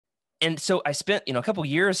And so I spent, a couple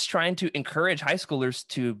years trying to encourage high schoolers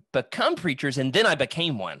to become preachers. And then I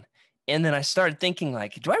became one. And then I started thinking,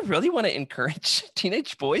 like, do I really want to encourage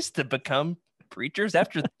teenage boys to become preachers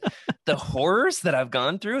after the horrors that I've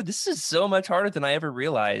gone through? This is so much harder than I ever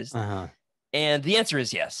realized. And the answer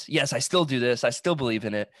is yes. Yes, I still do this. I still believe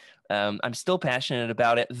in it. I'm still passionate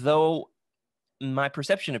about it, though my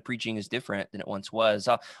perception of preaching is different than it once was.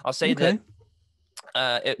 I'll say that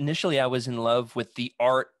initially I was in love with the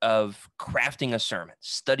art of crafting a sermon,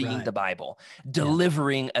 studying the Bible,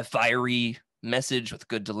 delivering a fiery message with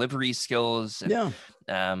good delivery skills,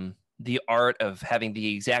 and the art of having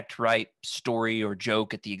the exact right story or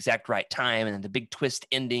joke at the exact right time, and then the big twist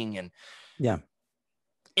ending, and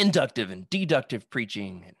inductive and deductive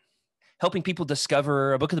preaching, and helping people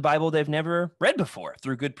discover a book of the Bible they've never read before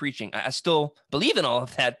through good preaching. I still believe in all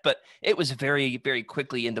of that, but it was very, very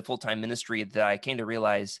quickly into full-time ministry that I came to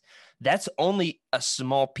realize that's only a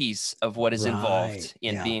small piece of what is involved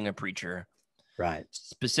in being a preacher. Right.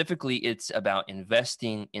 Specifically, it's about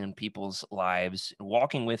investing in people's lives,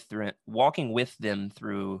 walking with them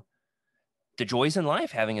through the joys in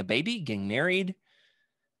life, having a baby, getting married,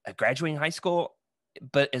 graduating high school,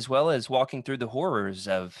 but as well as walking through the horrors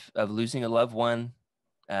of losing a loved one.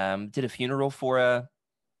 Did a funeral for a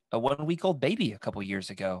 1-week-old baby a couple years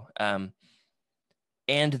ago.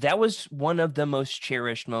 And that was one of the most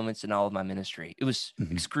cherished moments in all of my ministry. It was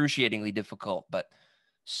excruciatingly difficult, but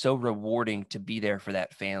so rewarding to be there for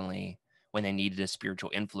that family when they needed a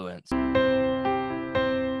spiritual influence.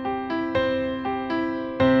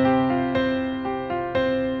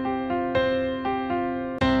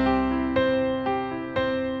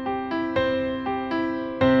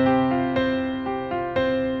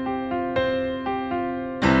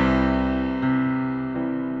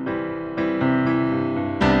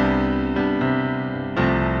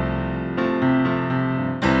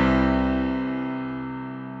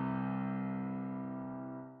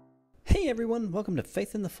 Everyone, welcome to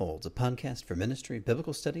Faith in the Folds, a podcast for ministry,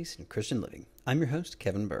 biblical studies, and Christian living. I'm your host,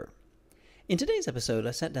 Kevin Burr. In today's episode,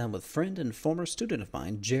 I sat down with friend and former student of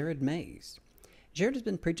mine, Jared Mays. Jared has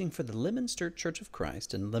been preaching for the Leominster Church of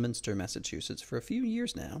Christ in Leominster, Massachusetts for a few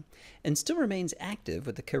years now, and still remains active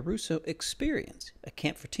with the Kerusso Experience, a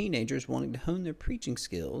camp for teenagers wanting to hone their preaching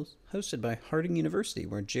skills, hosted by Harding University,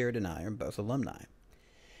 where Jared and I are both alumni.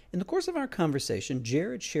 In the course of our conversation,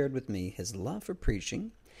 Jared shared with me his love for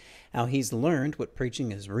preaching, how he's learned what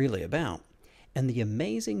preaching is really about, and the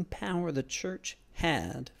amazing power the church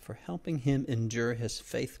had for helping him endure his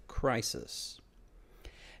faith crisis.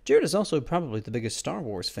 Jared is also probably the biggest Star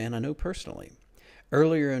Wars fan I know personally.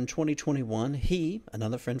 Earlier in 2021, he,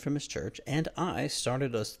 another friend from his church, and I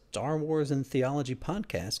started a Star Wars and theology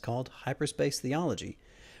podcast called Hyperspace Theology,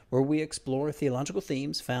 where we explore theological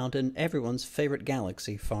themes found in everyone's favorite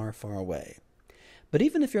galaxy far, far away. But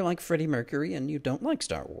even if you're like Freddie Mercury and you don't like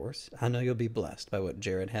Star Wars, I know you'll be blessed by what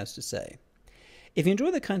Jared has to say. If you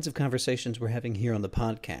enjoy the kinds of conversations we're having here on the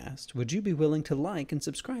podcast, would you be willing to like and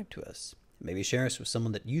subscribe to us? Maybe share us with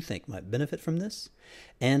someone that you think might benefit from this?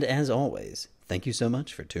 And as always, thank you so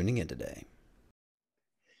much for tuning in today.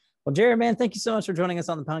 Well, Jared, man, thank you so much for joining us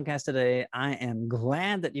on the podcast today. I am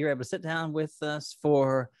glad that you're able to sit down with us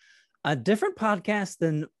for a different podcast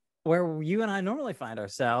than where you and I normally find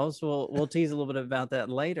ourselves. We'll tease a little bit about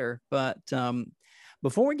that later. But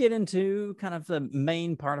before we get into kind of the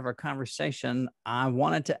main part of our conversation, I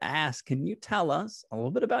wanted to ask, can you tell us a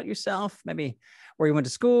little bit about yourself? Maybe where you went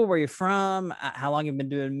to school, where you're from, how long you've been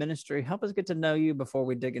doing ministry. Help us get to know you before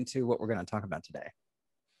we dig into what we're going to talk about today.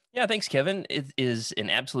 Yeah, thanks, Kevin. It is an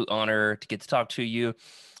absolute honor to get to talk to you,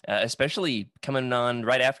 especially coming on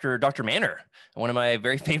right after Dr. Manor, one of my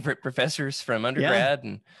very favorite professors from undergrad.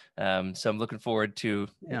 And so I'm looking forward to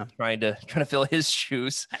trying to fill his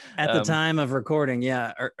shoes. At the time of recording,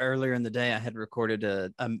 earlier in the day, I had recorded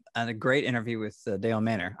a great interview with Dale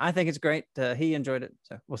Manor. I think it's great. He enjoyed it,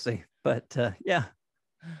 so we'll see. But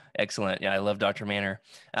Excellent. Yeah, I love Dr. Manor.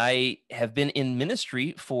 I have been in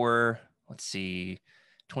ministry for,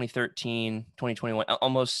 2013, 2021,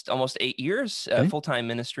 almost 8 years, full-time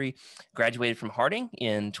ministry. Graduated from Harding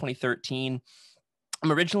in 2013.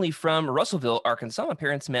 I'm originally from Russellville, Arkansas. My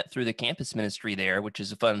parents met through the campus ministry there, which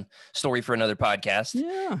is a fun story for another podcast.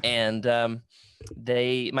 Yeah. And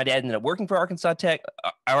my dad ended up working for Arkansas Tech,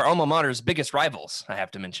 our alma mater's biggest rivals, I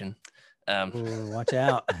have to mention. Watch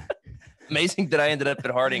out. Amazing that I ended up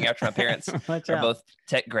at Harding after my parents are both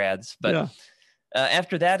tech grads. But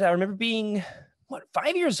after that, I remember being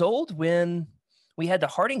 5 years old when we had the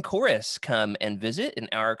Harding Chorus come and visit, and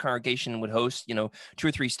our congregation would host, 2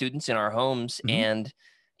 or 3 students in our homes. And,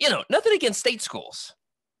 nothing against state schools,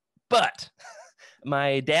 but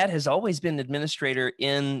my dad has always been an administrator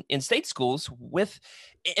in state schools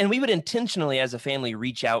and we would intentionally as a family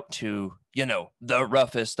reach out to, the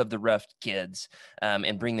roughest of the rough kids,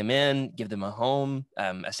 and bring them in, give them a home,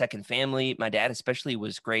 a second family. My dad especially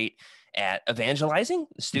was great at evangelizing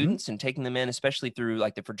the students and taking them in, especially through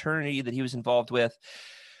like the fraternity that he was involved with.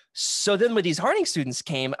 So then when these Harding students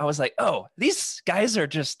came, I was like, oh, these guys are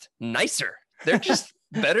just nicer. They're just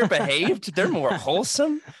better behaved. They're more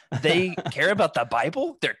wholesome. They care about the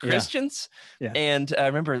Bible. They're Christians. Yeah. And I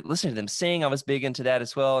remember listening to them sing. I was big into that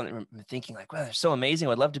as well. And I remember thinking like, wow, they're so amazing.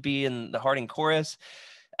 I'd love to be in the Harding chorus.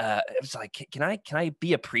 It was like, can I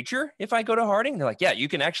be a preacher if I go to Harding? They're like, yeah, you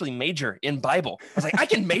can actually major in Bible. I was like, I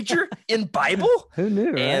can major in Bible? Who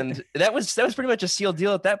knew? Right? And that was pretty much a sealed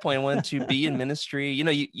deal at that point. I wanted to be in ministry.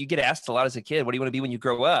 You get asked a lot as a kid, what do you want to be when you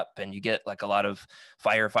grow up? And you get like a lot of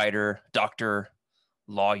firefighter, doctor,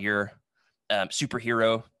 lawyer,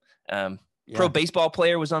 superhero, pro baseball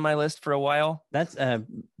player was on my list for a while. That's a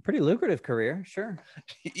pretty lucrative career. Sure.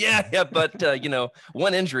 Yeah. But,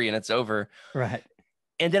 one injury and it's over. Right.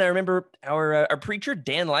 And then I remember our preacher,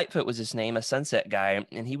 Dan Lightfoot was his name, a Sunset guy,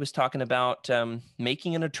 and he was talking about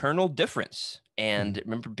making an eternal difference. And I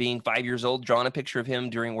remember being 5 years old, drawing a picture of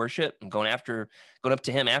him during worship and going up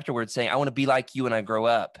to him afterwards saying, I want to be like you when I grow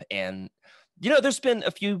up. And, there's been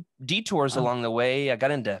a few detours along the way. I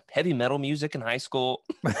got into heavy metal music in high school.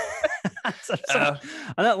 I'm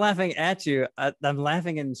not laughing at you. I'm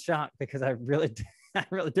laughing in shock because I really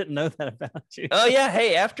didn't know that about you. Oh yeah.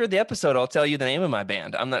 Hey, after the episode, I'll tell you the name of my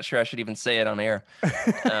band. I'm not sure I should even say it on air.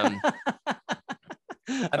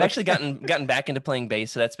 I've actually gotten back into playing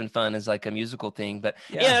bass, so that's been fun as like a musical thing. But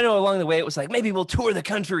yeah, I know along the way it was like, maybe we'll tour the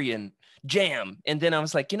country and jam. And then I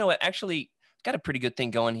was like, you know what? Actually, got a pretty good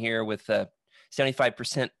thing going here with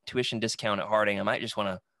 75% tuition discount at Harding. I might just want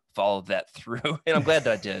to follow that through. And I'm glad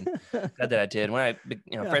that I did. When I,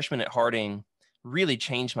 freshman at Harding, really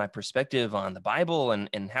changed my perspective on the Bible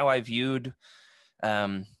and how I viewed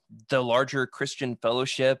the larger Christian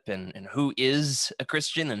fellowship and who is a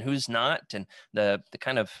Christian and who's not. And the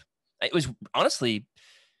kind of, it was honestly,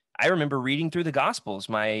 I remember reading through the Gospels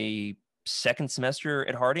my second semester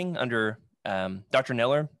at Harding under Dr.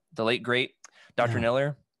 Neller, the late, great Dr.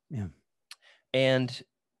 Neller. Yeah. And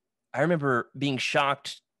I remember being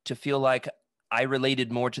shocked to feel like I related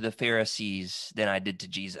more to the Pharisees than I did to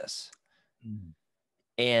Jesus.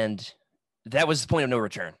 And that was the point of no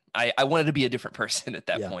return. I wanted to be a different person at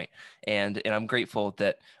that point. And I'm grateful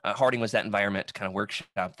that Harding was that environment to kind of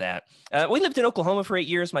workshop that. We lived in Oklahoma for 8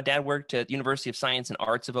 years. My dad worked at the University of Science and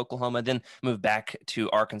Arts of Oklahoma, then moved back to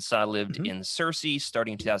Arkansas, lived in Searcy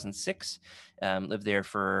starting in 2006, lived there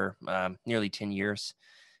for nearly 10 years.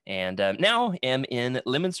 And now am in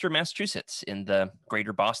Leominster, Massachusetts in the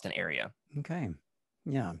greater Boston area. Okay.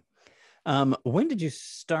 Yeah. When did you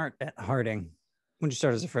start at Harding? When did you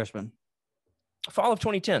start as a freshman? Fall of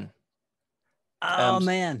 2010. Oh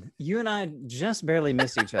man, you and I just barely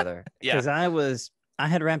missed each other. Because I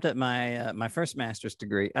had wrapped up my first master's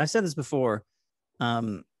degree. I said this before.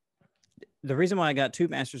 The reason why I got two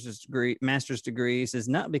master's degrees is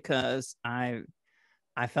not because I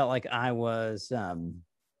felt like I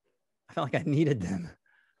felt like I needed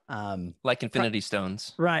them. Like Infinity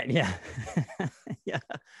Stones. Right. Yeah. Yeah.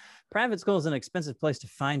 Private school is an expensive place to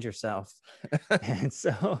find yourself. And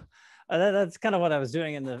so that's kind of what I was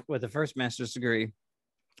doing with the first master's degree,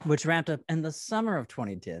 which wrapped up in the summer of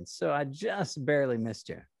 2010. So I just barely missed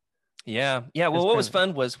you. Yeah. Yeah. Well, what was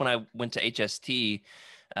fun was when I went to HST,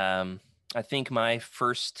 I think my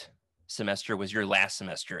first semester was your last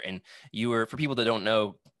semester. And you were, for people that don't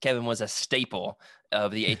know, Kevin was a staple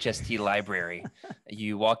of the HST library.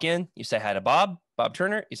 You walk in, you say hi to Bob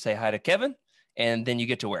Turner, you say hi to Kevin, and then you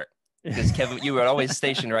get to work. Because Kevin, you were always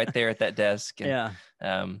stationed right there at that desk. And,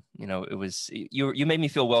 it was, you made me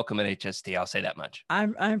feel welcome at HST. I'll say that much. I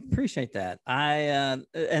appreciate that. And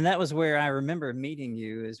that was where I remember meeting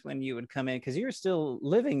you, is when you would come in, because you were still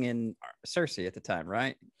living in Searcy at the time,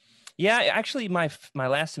 right? Yeah, actually my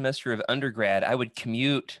last semester of undergrad, I would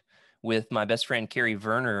commute with my best friend, Carrie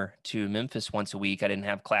Werner, to Memphis once a week. I didn't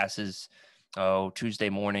have classes, Tuesday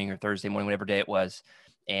morning or Thursday morning, whatever day it was.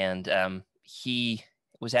 And he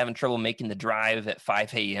was having trouble making the drive at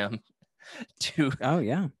 5 a.m. to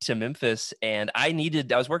Memphis. And I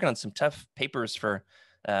was working on some tough papers for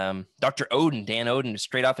Dr. Dan Oden,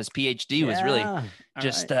 straight off his PhD, was really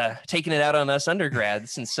just taking it out on us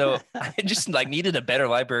undergrads. And so I just needed a better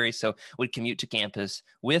library. So would commute to campus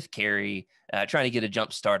with Carrie, trying to get a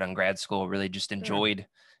jump start on grad school. Really just enjoyed,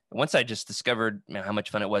 once I just discovered how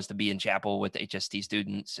much fun it was to be in chapel with HST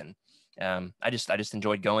students. And I just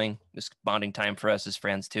enjoyed going. This bonding time for us as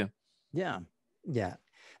friends too. Yeah. Yeah.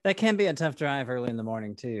 That can be a tough drive early in the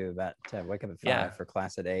morning too, about to wake up at 5 Yeah. for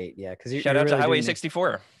class at 8. Yeah. Cause Shout you out to really do Highway need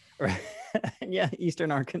 64. yeah.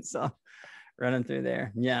 Eastern Arkansas running through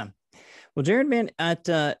there. Yeah. Well, Jared, man,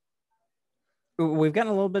 we've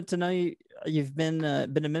gotten a little bit to know you. You've been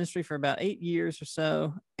in ministry for about 8 years or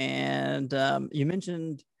so. And you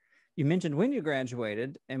mentioned when you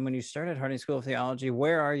graduated and when you started Harding School of Theology.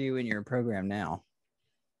 Where are you in your program now?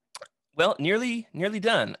 Well, nearly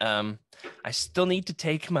done. I still need to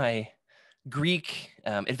take my Greek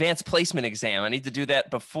advanced placement exam. I need to do that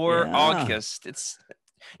before August. It's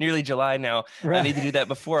nearly July now. Right. I need to do that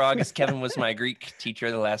before August. Kevin was my Greek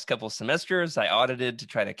teacher the last couple of semesters. I audited to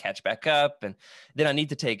try to catch back up. And then I need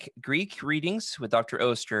to take Greek readings with Dr.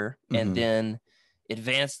 Oster and then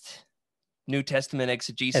advanced New Testament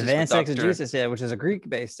exegesis Advanced with exegesis, yeah, which is a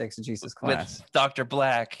Greek-based exegesis class with Dr.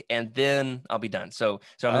 Black, and then I'll be done. So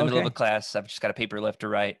I'm in the middle of a class. I've just got a paper left to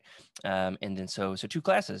write, and then so two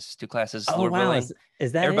classes. Oh, Lord wow. willing.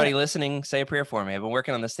 Is that everybody it? Listening? Say a prayer for me. I've been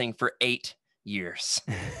working on this thing for 8 years.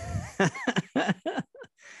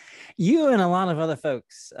 You and a lot of other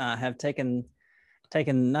folks have taken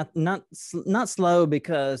not slow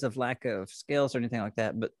because of lack of skills or anything like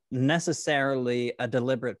that, but necessarily a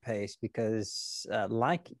deliberate pace because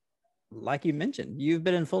like you mentioned, you've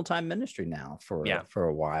been in full-time ministry now for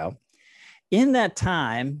a while. In that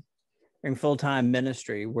time in full-time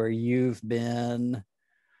ministry where you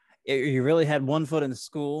really had one foot in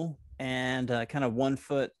school and kind of one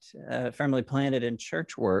foot firmly planted in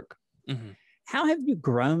church work. Mm-hmm. How have you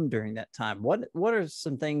grown during that time? What are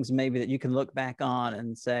some things maybe that you can look back on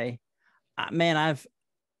and say, man,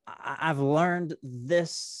 I've learned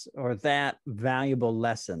this or that valuable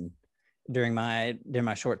lesson during my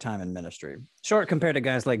short time in ministry? Short compared to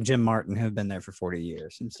guys like Jim Martin who've been there for 40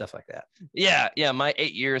 years and stuff like that. Yeah. My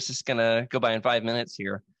 8 years is gonna go by in 5 minutes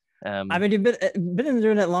here. I mean, you've been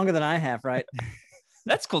doing it longer than I have, right?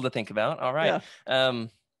 That's cool to think about. All right. Yeah.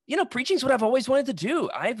 Preaching is what I've always wanted to do.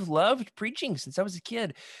 I've loved preaching since I was a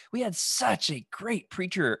kid. We had such a great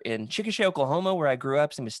preacher in Chickasha, Oklahoma, where I grew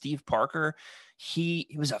up. His name was Steve Parker.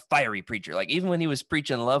 He was a fiery preacher. Like, even when he was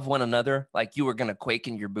preaching love one another, like you were going to quake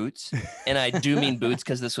in your boots. And I do mean boots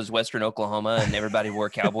because this was Western Oklahoma and everybody wore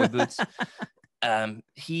cowboy boots.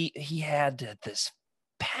 He had this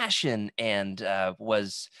passion and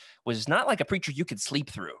was not like a preacher you could sleep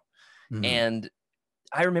through. And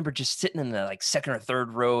I remember just sitting in the second or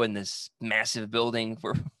third row in this massive building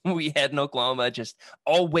where we had in Oklahoma, just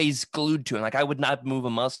always glued to him. Like, I would not move a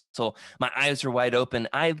muscle. My eyes were wide open.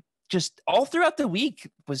 I just all throughout the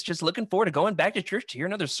week was just looking forward to going back to church to hear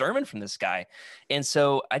another sermon from this guy. And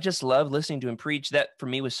so I just loved listening to him preach. That for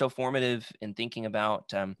me was so formative in thinking about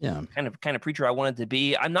kind of preacher I wanted to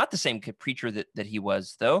be. I'm not the same preacher that he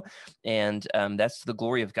was, though. And that's to the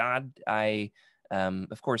glory of God. I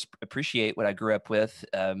of course, appreciate what I grew up with.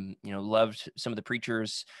 Loved some of the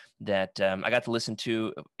preachers that I got to listen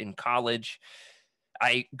to in college.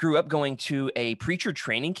 I grew up going to a preacher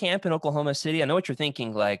training camp in Oklahoma City. I know what you're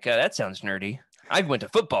thinking, that sounds nerdy. I went to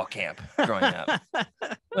football camp growing up.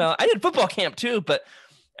 Well, I did football camp too, but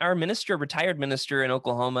our retired minister in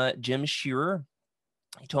Oklahoma, Jim Shearer,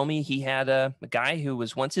 he told me he had a guy who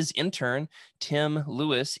was once his intern, Tim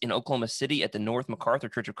Lewis, in Oklahoma City at the North MacArthur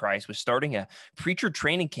Church of Christ, was starting a preacher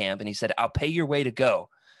training camp. And he said, I'll pay your way to go.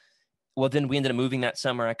 Well, then we ended up moving that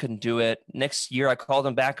summer. I couldn't do it. Next year, I called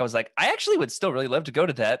him back. I was like, I actually would still really love to go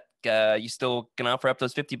to that. You still can offer up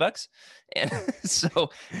those $50? And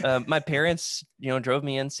so my parents, drove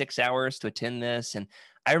me in 6 hours to attend this. And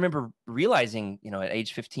I remember realizing, at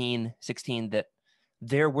age 15, 16, that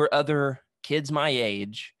there were other kids my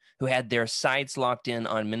age who had their sights locked in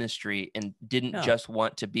on ministry and didn't just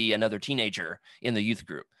want to be another teenager in the youth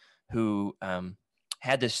group, who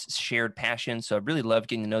had this shared passion. So I really loved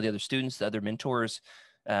getting to know the other students. The other mentors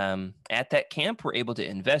at that camp were able to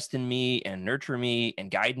invest in me and nurture me and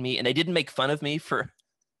guide me. And they didn't make fun of me for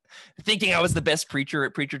thinking I was the best preacher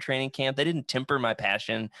at preacher training camp. They didn't temper my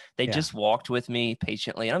passion. They just walked with me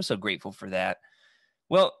patiently. And I'm so grateful for that.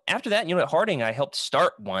 Well, after that, at Harding, I helped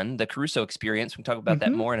start the Kerusso Experience. We can talk about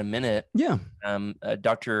that more in a minute. Yeah.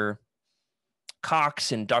 Dr.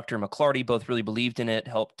 Cox and Dr. McClarty both really believed in it,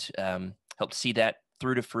 helped see that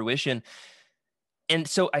through to fruition. And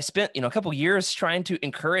so I spent, a couple years trying to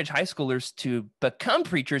encourage high schoolers to become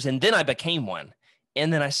preachers, and then I became one.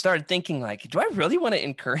 And then I started thinking, do I really want to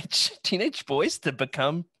encourage teenage boys to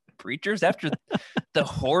become preachers after the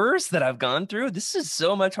horrors that I've gone through? This is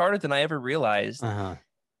so much harder than I ever realized.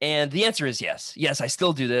 And the answer is yes. Yes, I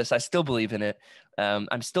still do this. I still believe in it.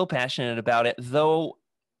 I'm still passionate about it, though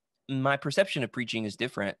my perception of preaching is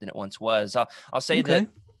different than it once was. I'll say that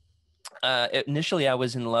Initially, I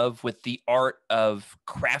was in love with the art of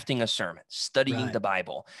crafting a sermon, studying the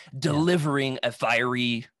Bible, delivering a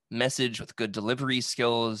fiery message with good delivery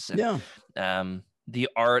skills, and the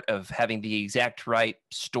art of having the exact right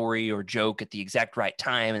story or joke at the exact right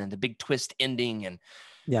time, and then the big twist ending, and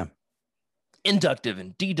inductive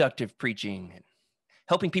and deductive preaching, and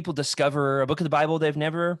helping people discover a book of the Bible they've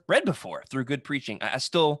never read before through good preaching. I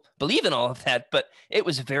still believe in all of that, but it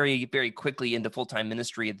was very, very quickly into full-time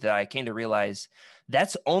ministry that I came to realize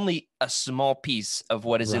that's only a small piece of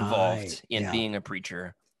what is involved in being a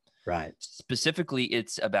preacher. Right. Specifically,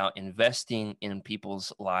 it's about investing in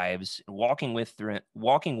people's lives, walking with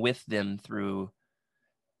them through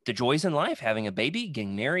the joys in life, having a baby,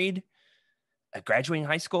 getting married, graduating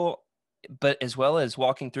high school, but as well as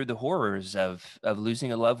walking through the horrors of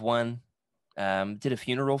losing a loved one. Did a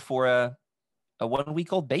funeral for a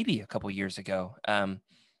 1-week-old baby a couple years ago.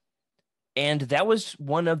 And that was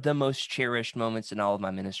one of the most cherished moments in all of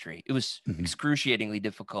my ministry. It was excruciatingly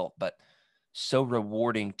difficult, but so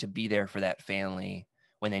rewarding to be there for that family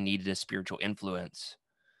when they needed a spiritual influence.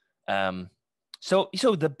 So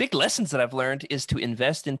the big lessons that I've learned is to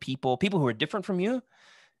invest in people who are different from you,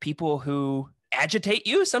 people who agitate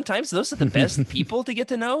you. Sometimes those are the best people to get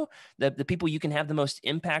to know, the people you can have the most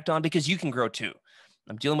impact on, because you can grow too.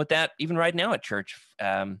 I'm dealing with that even right now at church.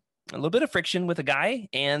 A little bit of friction with a guy,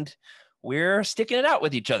 and we're sticking it out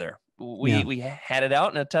with each other. We had it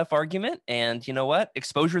out in a tough argument, and you know what?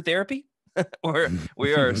 Exposure therapy.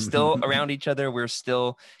 We are still around each other. We're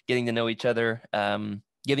still getting to know each other,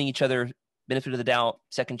 giving each other benefit of the doubt,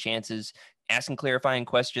 second chances, asking clarifying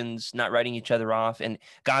questions, not writing each other off, and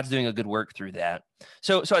God's doing a good work through that.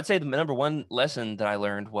 So I'd say the number one lesson that I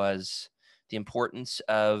learned was the importance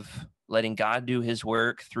of letting God do his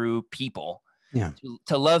work through people.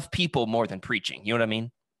 To love people more than preaching. You know what I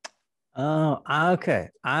mean? Oh, okay.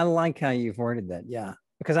 I like how you've worded that. Yeah,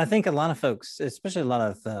 because I think a lot of folks, especially a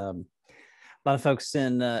lot of folks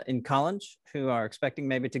in college who are expecting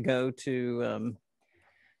maybe to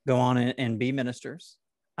go on and be ministers.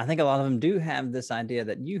 I think a lot of them do have this idea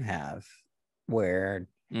that you have, where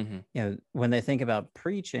when they think about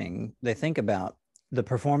preaching, they think about the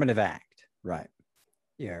performative act, right?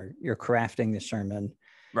 You're crafting the sermon,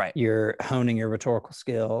 right? You're honing your rhetorical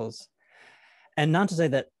skills, and not to say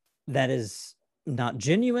that that is not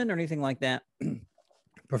genuine or anything like that.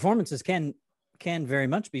 Performances can very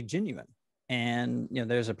much be genuine, and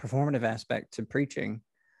there's a performative aspect to preaching,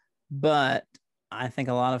 but I think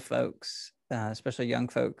a lot of folks, especially young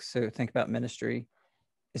folks who think about ministry,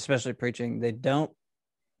 especially preaching, they don't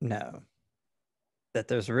know that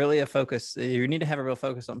there's really a focus. You need to have a real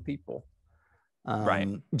focus on people. Right.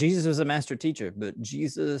 Jesus was a master teacher, but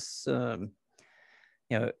Jesus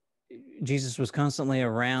was constantly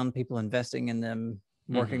around people, investing in them,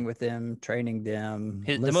 working with them, training them.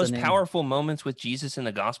 The most powerful moments with Jesus in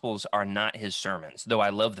the Gospels are not his sermons, though I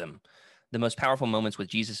love them. The most powerful moments with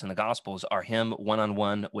Jesus in the Gospels are him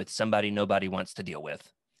one-on-one with somebody nobody wants to deal with.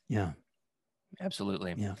 Yeah,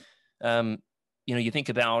 absolutely. Yeah. You think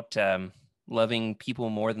about loving people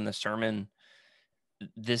more than the sermon.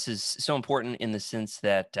 This is so important in the sense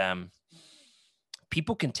that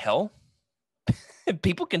people can tell.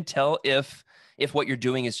 People can tell if what you're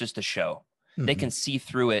doing is just a show. They can see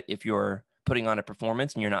through it if you're putting on a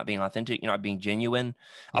performance and you're not being authentic, you're not being genuine.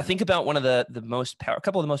 I'll think about one of a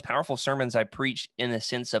couple of the most powerful sermons I preached, in the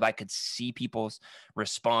sense of I could see people's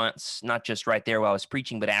response, not just right there while I was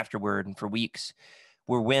preaching, but afterward and for weeks,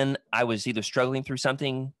 were when I was either struggling through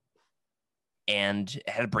something and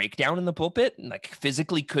had a breakdown in the pulpit and like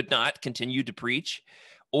physically could not continue to preach,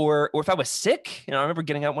 or if I was sick. I remember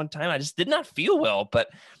getting out one time, I just did not feel well, but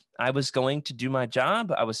I was going to do my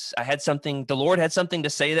job. I had something, the Lord had something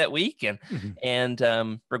to say that week. And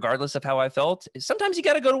regardless of how I felt, sometimes you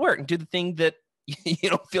got to go to work and do the thing that you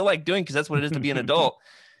don't feel like doing, because that's what it is to be an adult.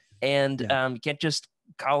 And you can't just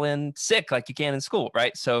call in sick like you can in school.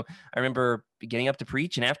 Right. So I remember getting up to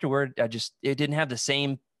preach, and afterward, it didn't have the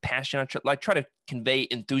same passion. I try to convey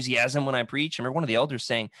enthusiasm when I preach. I remember one of the elders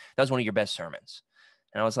saying, "That was one of your best sermons."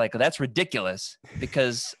 And I was like, well, that's ridiculous,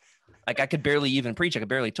 because like I could barely even preach. I could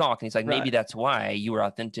barely talk. And he's like, maybe that's why you were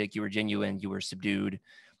authentic. You were genuine. You were subdued.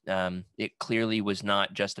 It clearly was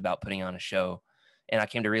not just about putting on a show. And I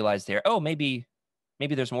came to realize there, maybe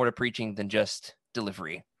there's more to preaching than just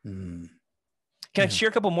delivery. Can I share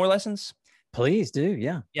a couple more lessons? Please do.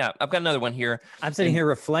 Yeah. Yeah. I've got another one here. I'm sitting here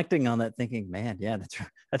reflecting on that, thinking, man, yeah,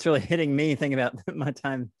 that's really hitting me. Thinking about my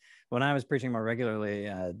time when I was preaching more regularly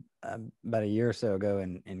about a year or so ago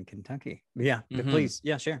in Kentucky. But yeah, please.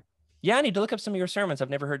 Yeah, share. Yeah, I need to look up some of your sermons. I've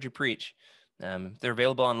never heard you preach. They're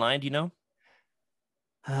available online. Do you know?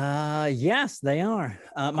 Yes, they are.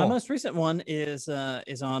 My Cool. most recent one is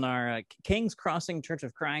on our King's Crossing Church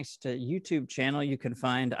of Christ YouTube channel. You can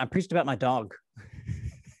find. I preached about my dog.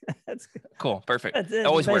 that's Cool. Perfect. that's it.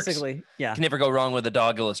 Always works. Basically, yeah. Can never go wrong with a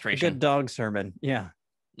dog A illustration. good dog sermon. Yeah.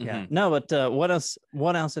 Yeah. Mm-hmm. No, but what else?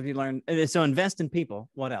 What else have you learned? So invest in people.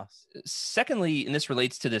 What else? Secondly, and this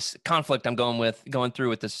relates to this conflict I'm going through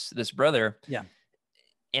with this brother. Yeah.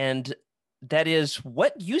 And that is,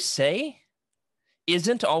 what you say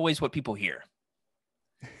isn't always what people hear.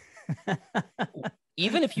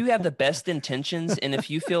 Even if you have the best intentions and if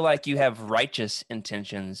you feel like you have righteous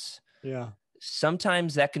intentions, Yeah.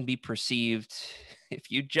 sometimes that can be perceived, if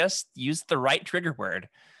you just use the right trigger word,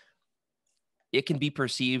 it can be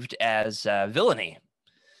perceived as villainy.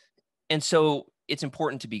 And so it's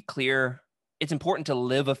important to be clear. It's important to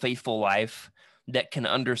live a faithful life that can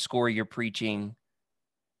underscore your preaching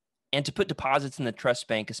and to put deposits in the trust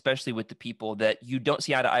bank, especially with the people that you don't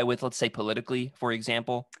see eye to eye with, let's say politically, for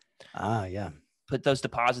example. Yeah. Put those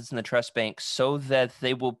deposits in the trust bank so that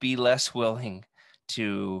they will be less willing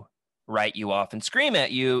to write you off and scream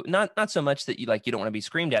at you. Not so much that you don't want to be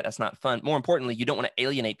screamed at. That's not fun. More importantly, you don't want to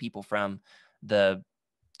alienate people from the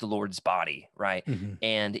Lord's body, right? Mm-hmm.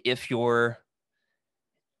 And if your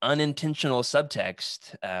unintentional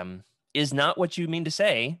subtext is not what you mean to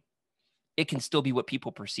say, it can still be what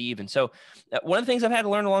people perceive. And so one of the things I've had to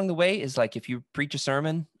learn along the way is, like, if you preach a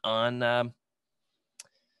sermon on,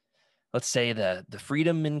 let's say the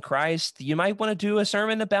freedom in Christ, you might want to do a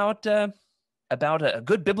sermon about a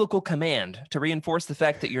good biblical command to reinforce the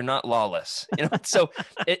fact that you're not lawless. So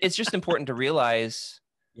it's just important to realize,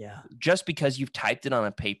 just because you've typed it on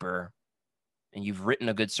a paper and you've written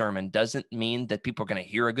a good sermon doesn't mean that people are going to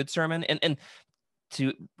hear a good sermon. And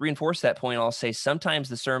to reinforce that point, I'll say sometimes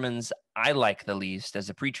the sermons I like the least as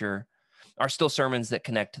a preacher are still sermons that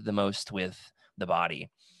connect the most with the body.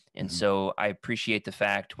 And so I appreciate the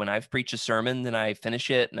fact when I've preached a sermon and I finish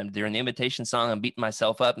it and I'm during the invitation song, I'm beating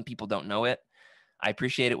myself up and people don't know it. I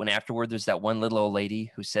appreciate it when afterward there's that one little old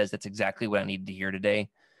lady who says that's exactly what I needed to hear today.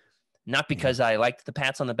 Not because I liked the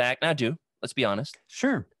pats on the back. I do. Let's be honest.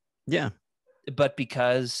 Sure. Yeah. But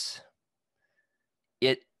because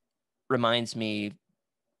it reminds me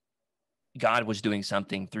God was doing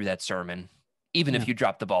something through that sermon, even if you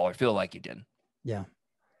dropped the ball or feel like you did. Yeah.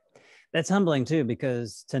 That's humbling too,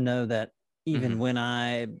 because to know that even when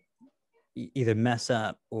I either mess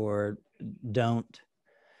up or don't,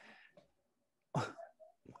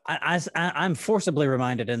 I'm forcibly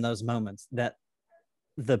reminded in those moments that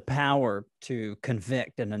the power to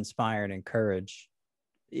convict and inspire and encourage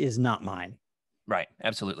is not mine. Right.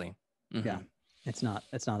 Absolutely. Yeah. It's not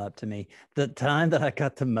up to me. The time that I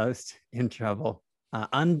got the most in trouble,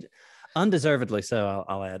 undeservedly so,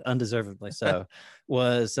 I'll add, undeservedly so,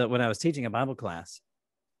 was when I was teaching a Bible class,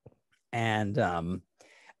 and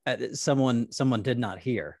someone did not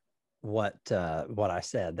hear what I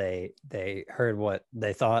said. They heard what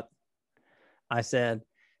they thought I said,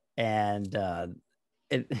 and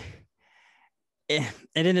it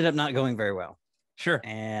ended up not going very well. Sure.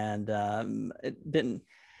 And it didn't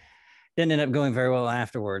end up going very well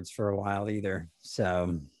afterwards for a while either.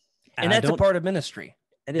 So, and that's a part of ministry.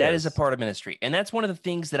 That is a part of ministry. And that's one of the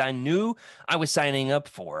things that I knew I was signing up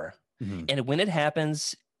for. And when it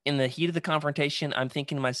happens in the heat of the confrontation, I'm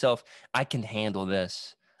thinking to myself, I can handle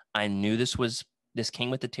this. I knew this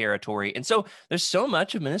came with the territory. And so there's so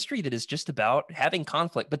much of ministry that is just about having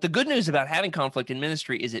conflict. But the good news about having conflict in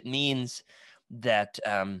ministry is it means that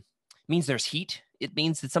means there's heat. It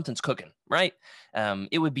means that something's cooking, right?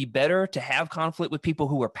 It would be better to have conflict with people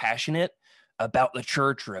who are passionate about the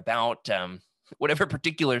church or about whatever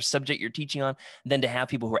particular subject you're teaching on than to have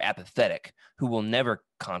people who are apathetic, who will never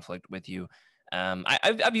conflict with you.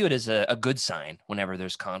 I view it as a good sign whenever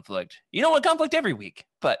there's conflict. You don't want conflict every week,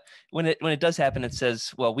 but when it does happen, it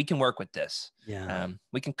says, well, we can work with this. Yeah.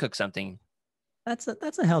 We can cook something. That's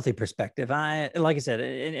a healthy perspective. Like I said,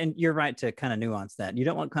 and you're right to kind of nuance that. You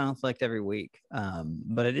don't want conflict every week,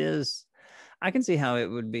 but it is. I can see how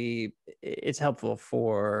it's helpful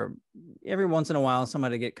for every once in a while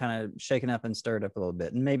somebody to get kind of shaken up and stirred up a little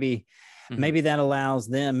bit, and maybe that allows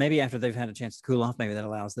them. Maybe after they've had a chance to cool off, maybe that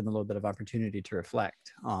allows them a little bit of opportunity to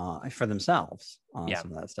reflect for themselves on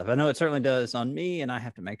some of that stuff. I know it certainly does on me, and I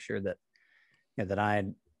have to make sure that that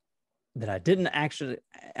I didn't actually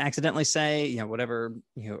accidentally say, whatever,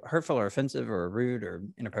 hurtful or offensive or rude or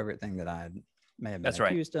inappropriate thing that I may have been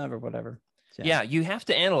accused of or whatever. So, yeah, you have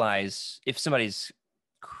to analyze if somebody's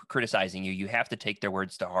criticizing you. You have to take their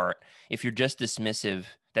words to heart. If you're just dismissive,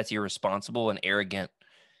 that's irresponsible and arrogant.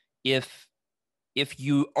 If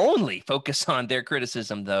you only focus on their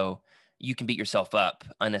criticism, though, you can beat yourself up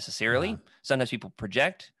unnecessarily. Sometimes people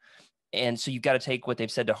project. And so you've got to take what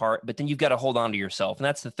they've said to heart, but then you've got to hold on to yourself. And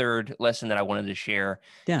that's the third lesson that I wanted to share.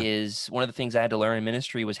 Is one of the things I had to learn in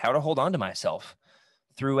ministry was how to hold on to myself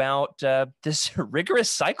throughout this rigorous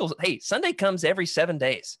cycle. Hey, Sunday comes every 7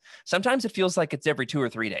 days. Sometimes it feels like it's every 2 or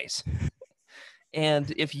 3 days.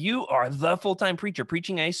 And if you are the full-time preacher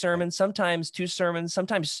preaching a sermon, sometimes 2 sermons,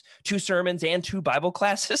 sometimes 2 sermons and 2 Bible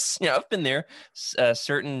classes, I've been there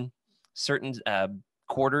certain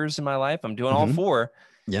quarters in my life. I'm doing all 4.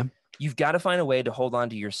 Yeah. You've got to find a way to hold on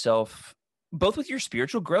to yourself, both with your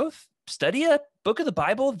spiritual growth. Study a book of the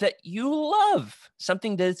Bible that you love,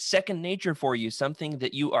 something that's second nature for you, something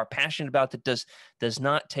that you are passionate about that does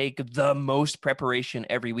not take the most preparation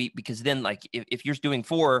every week, because then like if you're doing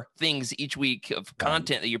 4 things each week of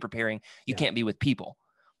content that you're preparing, you can't be with people.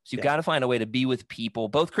 So you've got to find a way to be with people,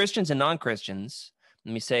 both Christians and non-Christians.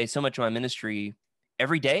 Let me say, so much of my ministry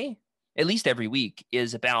every day, at least every week,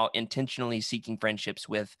 is about intentionally seeking friendships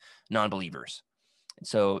with non-believers. And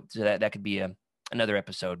so that could be another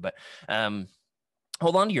episode, but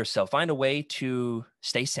hold on to yourself. Find a way to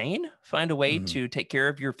stay sane. Find a way to take care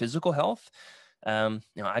of your physical health.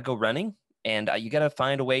 I go running, and you got to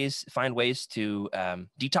find ways to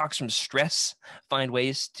detox from stress. Find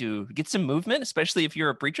ways to get some movement, especially if you're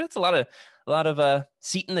a preacher. It's a lot of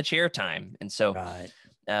seat in the chair time, and so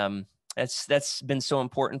that's been so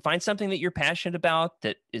important. Find something that you're passionate about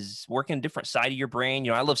that is working a different side of your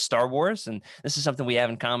brain. I love Star Wars, and this is something we have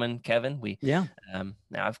in common, Kevin. Now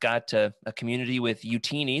I've got a community with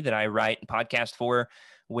Utini that I write and podcast for,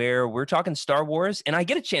 where we're talking Star Wars, and I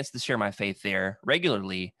get a chance to share my faith there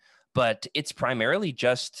regularly, but it's primarily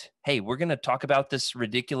just, hey, we're going to talk about this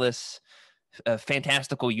ridiculous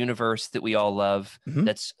fantastical universe that we all love,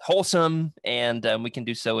 that's wholesome, and we can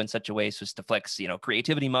do so in such a way so as to flex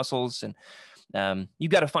creativity muscles. And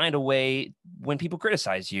you've got to find a way when people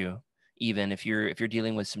criticize you, even if you're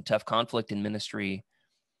dealing with some tough conflict in ministry,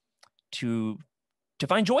 to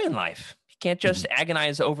find joy in life. You can't just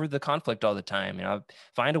agonize over the conflict all the time.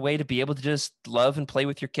 Find a way to be able to just love and play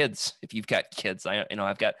with your kids. If you've got kids,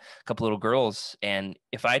 I've got a couple little girls, and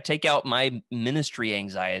if I take out my ministry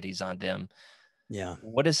anxieties on them,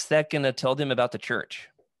 what is that going to tell them about the church?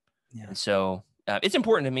 And so it's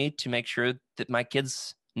important to me to make sure that my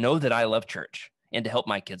kids know that I love church, and to help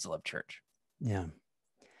my kids love church. Yeah,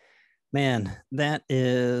 man, that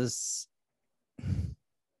is.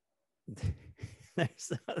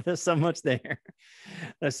 There's so much there.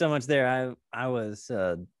 There's so much there. I was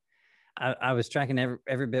tracking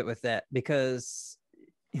every bit with that, because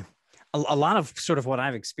a lot of sort of what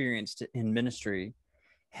I've experienced in ministry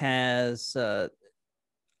has I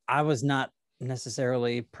was not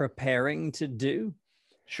necessarily preparing to do.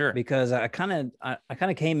 Sure. Because I kind of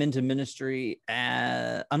came into ministry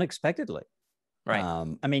unexpectedly. Right.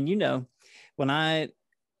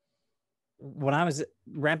 When I was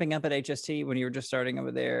ramping up at HST, when you were just starting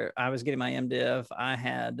over there, I was getting my MDiv.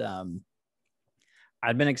 I'd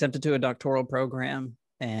been accepted to a doctoral program,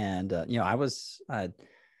 and I was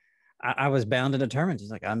bound and determined.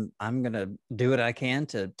 Just like I'm going to do what I can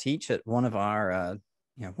to teach at one of our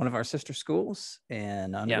sister schools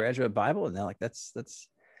in undergraduate Bible, and they're like, that's what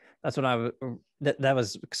that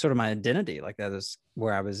was sort of my identity. Like, that was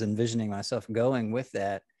where I was envisioning myself going with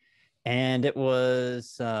that, and it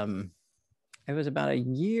was about a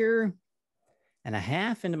year and a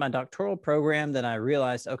half into my doctoral program that I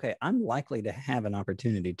realized, okay, I'm likely to have an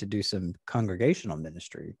opportunity to do some congregational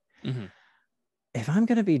ministry. If I'm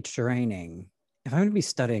going to be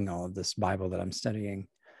studying all of this Bible that I'm studying,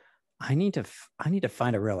 I need to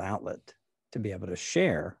find a real outlet to be able to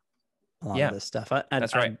share a lot of this stuff.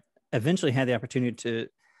 That's right. I eventually had the opportunity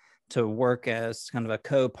to work as kind of a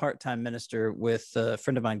part-time minister with a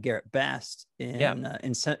friend of mine, Garrett Bast,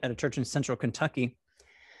 at a church in Central Kentucky.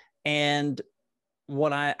 And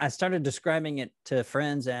what I started describing it to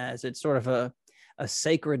friends as, it's sort of a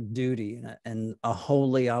sacred duty and a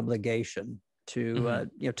holy obligation to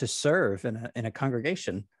to serve in a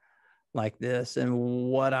congregation like this. And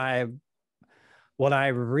what I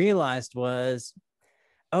realized was,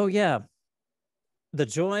 oh yeah, the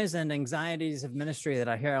joys and anxieties of ministry that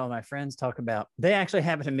I hear all my friends talk about, they actually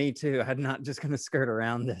happen to me too. I'm not just going to skirt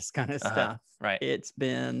around this kind of stuff. Right. It's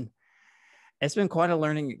been quite a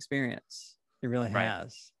learning experience. It really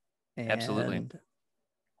has. And absolutely.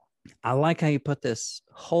 I like how you put this: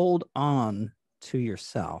 hold on to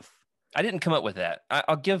yourself. I didn't come up with that.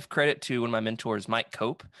 I'll give credit to one of my mentors, Mike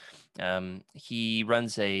Cope. He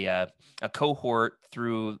runs a cohort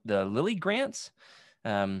through the Lilly grants.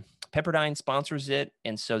 Pepperdine sponsors it.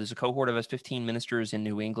 And so there's a cohort of us, 15 ministers in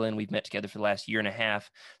New England. We've met together for the last year and a half.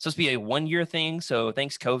 So it's supposed to be a 1-year thing. So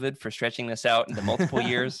thanks, COVID, for stretching this out into multiple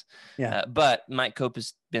years. Yeah. But Mike Cope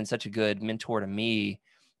has been such a good mentor to me.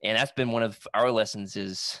 And that's been one of our lessons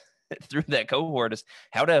is through that cohort is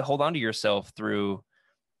how to hold on to yourself through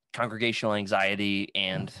congregational anxiety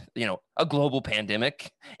and, a global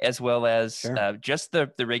pandemic, as well as Sure. just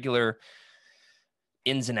the regular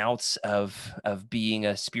ins and outs of being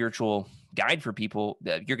a spiritual guide for people.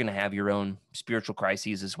 You're going to have your own spiritual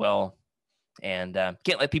crises as well. And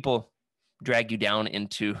can't let people drag you down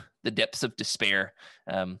into the depths of despair.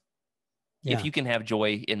 If you can have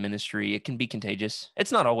joy in ministry, it can be contagious.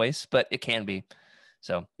 It's not always, but it can be.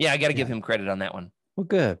 So yeah, I got to give him credit on that one. Well,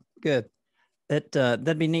 good.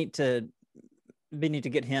 That'd be neat to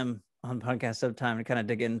get him on the podcast sometime and kind of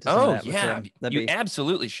dig into some of that. Yeah, with him. You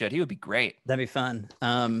absolutely should. He would be great. That'd be fun.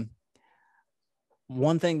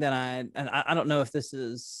 One thing that I don't know if this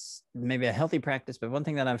is maybe a healthy practice, but one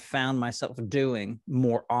thing that I've found myself doing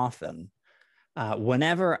more often,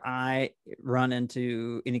 whenever I run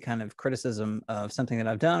into any kind of criticism of something that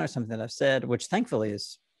I've done or something that I've said, which thankfully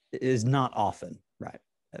is not often, right?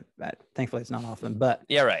 Thankfully, it's not often, but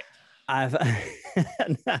yeah, right. I've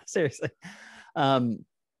no, seriously.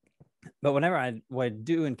 But whenever I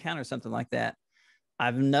do encounter something like that,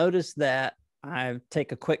 I've noticed that I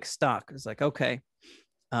take a quick stock. It's like, okay,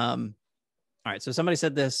 all right. So somebody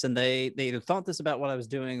said this, and they either thought this about what I was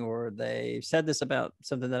doing, or they said this about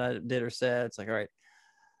something that I did or said. It's like, all right,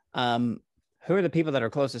 who are the people that are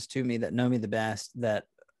closest to me, that know me the best, that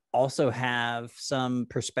also have some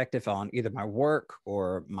perspective on either my work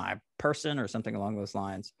or my person or something along those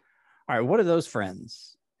lines? All right, what are those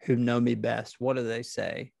friends who know me best? What do they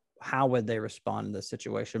say? How would they respond in this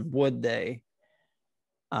situation? Would they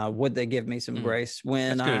give me some grace?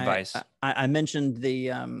 When that's good advice. I mentioned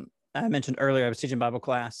I mentioned earlier, I was teaching Bible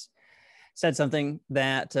class, said something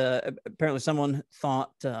that apparently someone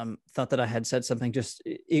thought that I had said something just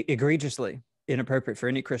egregiously inappropriate for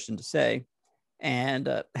any Christian to say,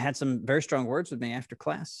 and had some very strong words with me after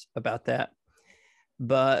class about that.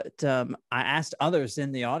 But I asked others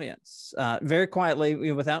in the audience very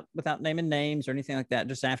quietly, without naming names or anything like that,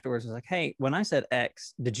 just afterwards, I was like, hey, when I said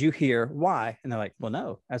X, did you hear Y? And they're like, well,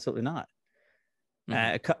 no, absolutely not.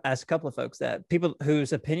 Asked a couple of folks, that people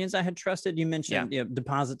whose opinions I had trusted. You mentioned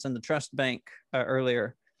deposits in the trust bank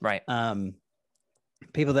earlier. Right.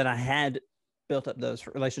 People that I had built up those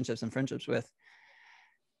relationships and friendships with.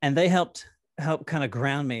 And they helped kind of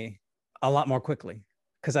ground me a lot more quickly.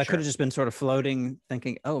 Because I could have just been sort of floating,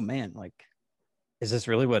 thinking, oh, man, like, is this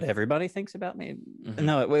really what everybody thinks about me? Mm-hmm.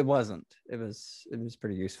 No, it wasn't. It was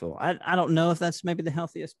pretty useful. I don't know if that's maybe the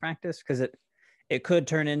healthiest practice, because it could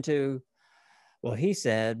turn into, well, he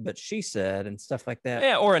said, but she said, and stuff like that.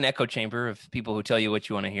 Yeah, or an echo chamber of people who tell you what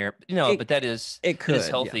you want to hear. But that is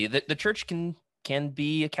healthy. Yeah. The church can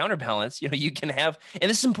be a counterbalance. You can have, and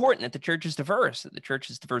this is important, that the church is diverse, that the church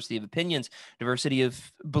is diversity of opinions, diversity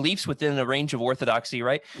of beliefs within a range of orthodoxy,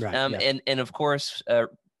 right? And of course,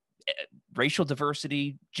 racial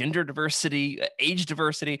diversity, gender diversity, age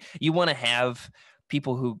diversity. You want to have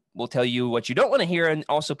people who will tell you what you don't want to hear, and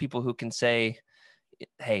also people who can say,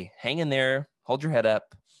 hey, hang in there, hold your head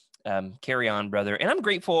up, carry on, brother. And I'm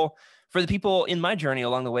grateful for the people in my journey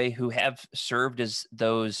along the way who have served as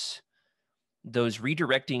those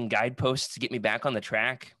redirecting guideposts to get me back on the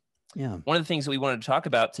track. Yeah. One of the things that we wanted to talk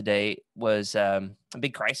about today was a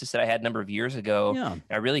big crisis that I had a number of years ago. Yeah.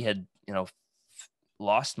 I really had,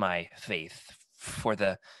 lost my faith for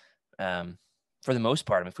the most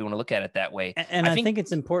part, if we want to look at it that way. And I think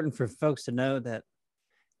it's important for folks to know that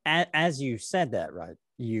as you said that, right,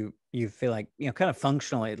 you feel like, kind of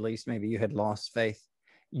functionally, at least, maybe you had lost faith.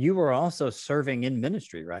 You were also serving in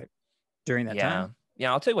ministry, right, during that time?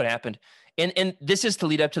 Yeah, I'll tell you what happened. And this is to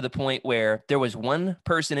lead up to the point where there was one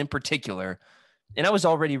person in particular, and I was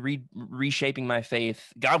already reshaping my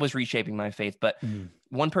faith. God was reshaping my faith, but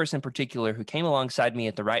one person in particular who came alongside me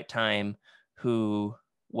at the right time, who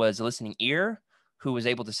was a listening ear, who was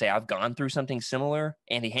able to say, I've gone through something similar,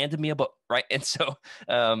 and he handed me a book, right? And so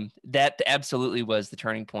that absolutely was the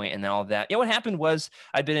turning point and all of that. What happened was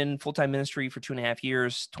I'd been in full-time ministry for 2.5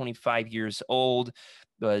 years, 25 years old,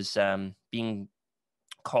 was being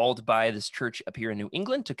called by this church up here in New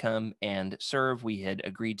England to come and serve. We had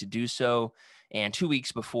agreed to do so. And 2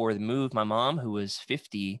 weeks before the move, my mom, who was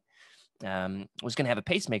 50, was going to have a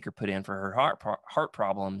pacemaker put in for her heart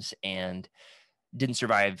problems, and didn't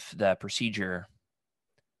survive the procedure.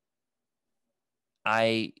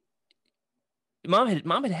 Mom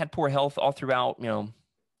had poor health all throughout,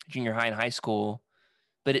 junior high and high school.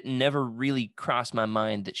 but it never really crossed my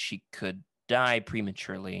mind that she could die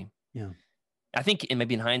prematurely. Yeah. I think, and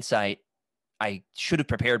maybe in hindsight, I should have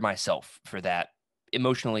prepared myself for that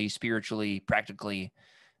emotionally, spiritually, practically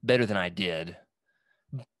better than I did.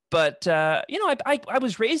 But, I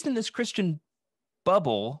was raised in this Christian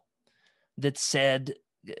bubble that said,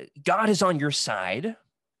 God is on your side.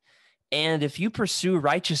 And if you pursue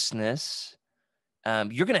righteousness,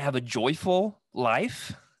 you're going to have a joyful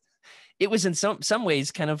life. It was in some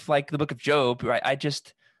ways kind of like the book of Job, right? I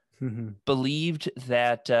just believed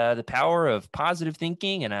that the power of positive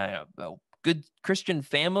thinking and a good Christian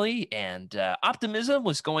family and optimism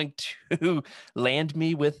was going to land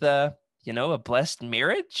me with a blessed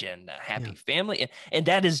marriage and a happy family. And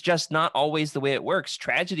that is just not always the way it works.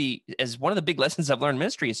 Tragedy, as one of the big lessons I've learned in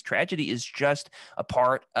ministry, is tragedy is just a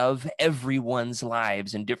part of everyone's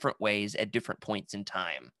lives in different ways at different points in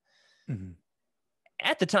time. Mm-hmm.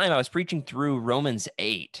 At the time, I was preaching through Romans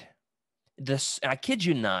 8. I kid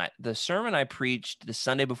you not, the sermon I preached the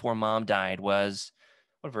Sunday before Mom died was,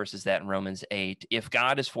 what verse is that in Romans 8? If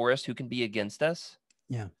God is for us, who can be against us?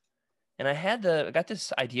 Yeah. And I got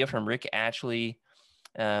this idea from Rick Ashley.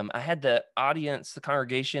 I had the audience, the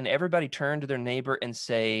congregation, everybody turn to their neighbor and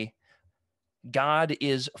say, God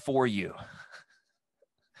is for you.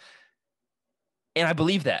 And I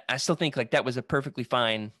believe that. I still think like that was a perfectly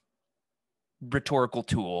fine rhetorical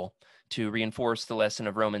tool to reinforce the lesson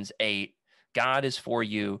of Romans 8. God is for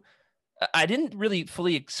you. I didn't really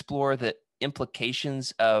fully explore the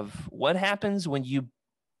implications of what happens when you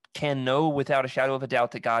can know without a shadow of a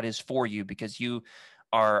doubt that God is for you because you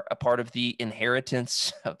are a part of the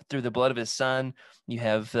inheritance through the blood of his son. You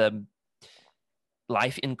have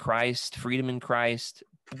life in Christ, freedom in Christ.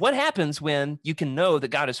 What happens when you can know that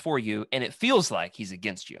God is for you and it feels like he's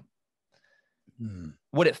against you?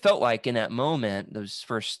 What it felt like in that moment, those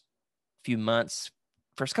first few months,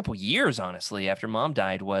 first couple years, honestly, after Mom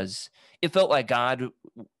died, was it felt like God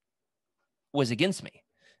was against me.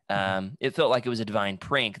 It felt like it was a divine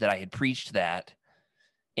prank that I had preached that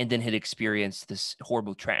and then had experienced this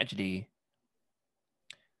horrible tragedy.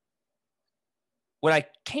 What I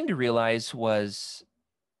came to realize was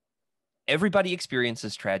everybody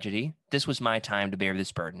experiences tragedy. This was my time to bear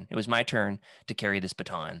this burden. It was my turn to carry this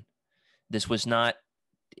baton. This was not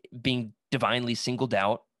being divinely singled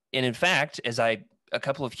out. And in fact, as I, a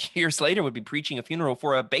couple of years later, would be preaching a funeral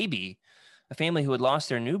for a baby, a family who had lost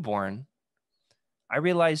their newborn, I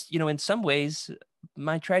realized, in some ways,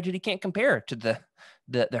 my tragedy can't compare to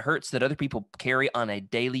the hurts that other people carry on a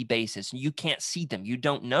daily basis. You can't see them. You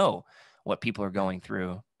don't know what people are going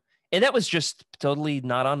through. And that was just totally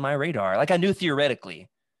not on my radar. Like I knew theoretically,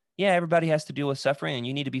 yeah, everybody has to deal with suffering and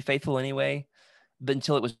you need to be faithful anyway. But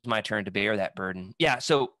until it was my turn to bear that burden. Yeah.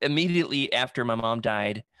 So immediately after my mom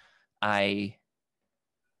died, I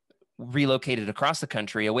relocated across the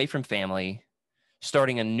country away from family,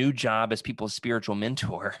 starting a new job as people's spiritual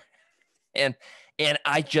mentor. And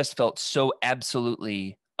I just felt so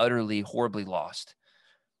absolutely, utterly, horribly lost.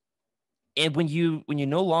 And when you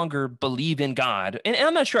no longer believe in God, and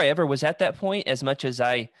I'm not sure I ever was at that point as much as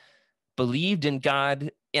I believed in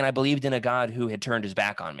God and I believed in a God who had turned his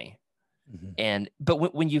back on me.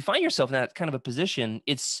 But when you find yourself in that kind of a position,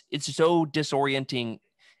 it's so disorienting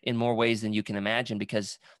in more ways than you can imagine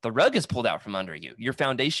because the rug is pulled out from under you. Your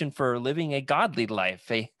foundation for living a godly life,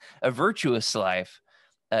 a virtuous life,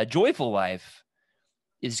 a joyful life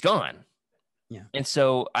is gone. Yeah. And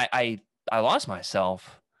so I lost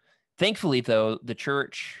myself. Thankfully, though, the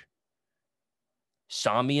church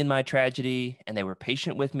saw me in my tragedy and they were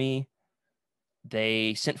patient with me.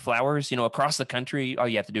 They sent flowers, across the country. All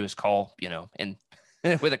you have to do is call, and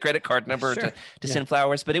with a credit card number to send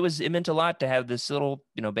flowers. But it meant a lot to have this little,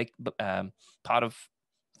 big pot of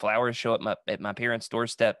flowers show up at my parents'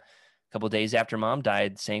 doorstep a couple of days after Mom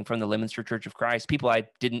died, saying from the Leominster Church of Christ, people I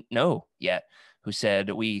didn't know yet, who said,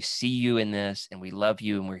 "We see you in this, and we love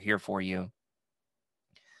you, and we're here for you."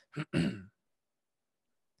 The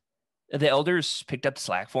elders picked up the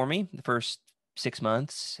slack for me the first 6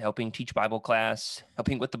 months, helping teach Bible class,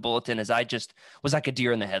 helping with the bulletin, as I just was like a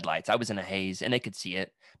deer in the headlights. I was in a haze and they could see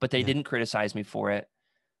it, but they didn't criticize me for it.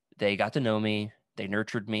 They got to know me. They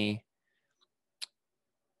nurtured me.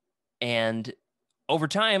 And over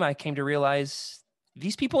time, I came to realize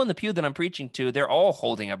these people in the pew that I'm preaching to, they're all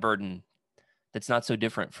holding a burden that's not so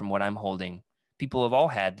different from what I'm holding. People have all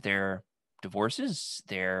had their divorces,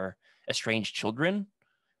 their estranged children,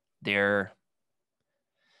 their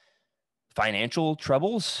financial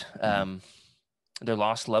troubles, their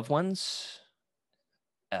lost loved ones,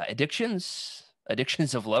 addictions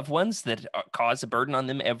of loved ones that cause a burden on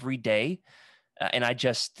them every day. And I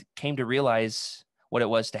just came to realize what it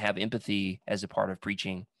was to have empathy as a part of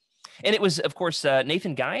preaching. And it was, of course,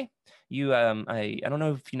 Nathan Guy. I don't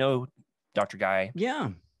know if you know Dr. Guy. Yeah,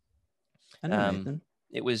 I know Nathan.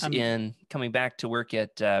 It was in coming back to work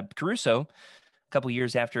at Kerusso a couple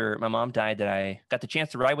years after my mom died that I got the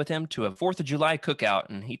chance to ride with him to a 4th of July cookout.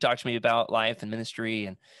 And he talked to me about life and ministry.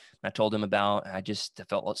 And I told him about, I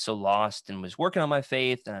felt so lost and was working on my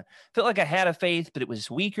faith. And I felt like I had a faith, but it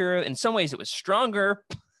was weaker. In some ways it was stronger,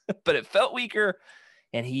 but it felt weaker.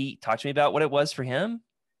 And he talked to me about what it was for him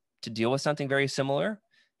to deal with something very similar.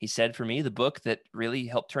 He said for me, the book that really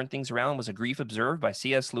helped turn things around was A Grief Observed by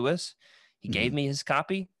C.S. Lewis. He gave me his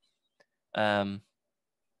copy. I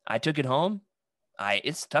took it home.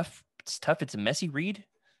 It's tough. It's tough. It's a messy read.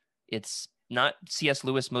 It's not C.S.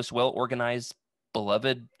 Lewis' most well-organized,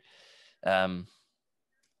 beloved,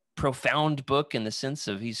 profound book in the sense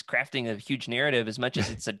of he's crafting a huge narrative as much as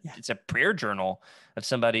it's a prayer journal of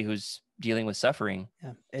somebody who's dealing with suffering.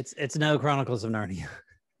 Yeah, it's no Chronicles of Narnia.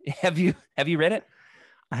 Have you read it?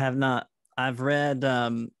 I have not. I've read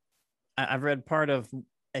part of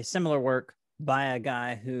a similar work by a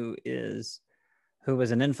guy who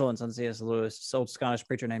was an influence on C.S. Lewis, old Scottish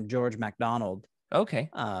preacher named George MacDonald. Okay.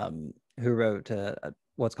 Who wrote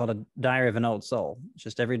what's called a Diary of an Old Soul. It's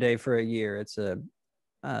just every day for a year. It's a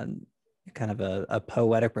kind of a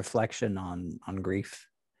poetic reflection on grief.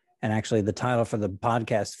 And actually the title for the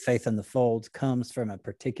podcast, Faith in the Fold, comes from a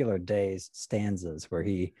particular day's stanzas where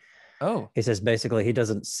he says basically he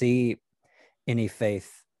doesn't see any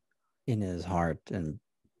faith in his heart, and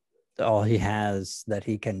all he has that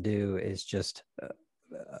he can do is just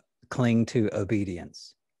cling to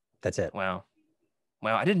obedience. That's it. Wow.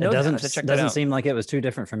 I didn't know it that. Doesn't seem like it was too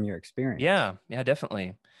different from your experience. Yeah,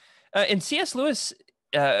 definitely. And C.S. Lewis,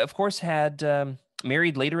 of course, had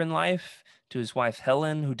married later in life to his wife,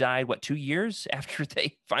 Helen, who died, 2 years after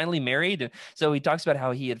they finally married. And so he talks about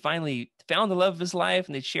how he had finally found the love of his life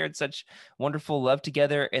and they shared such wonderful love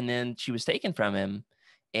together. And then she was taken from him.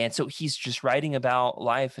 And so he's just writing about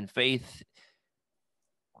life and faith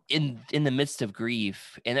in the midst of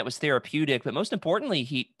grief. And that was therapeutic. But most importantly,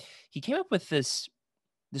 he came up with this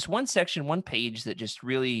one section, one page that just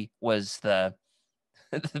really was the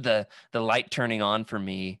light turning on for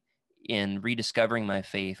me in rediscovering my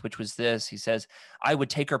faith, which was this. He says, I would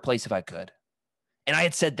take her place if I could. And I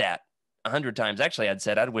had said that 100 times. Actually, I'd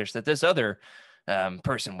said, I'd wish that this other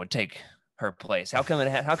person would take her place. How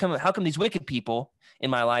come these wicked people in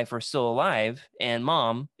my life are still alive and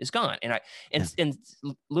mom is gone? And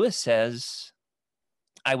Lewis says,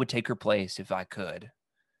 I would take her place if I could.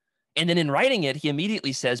 And then in writing it, he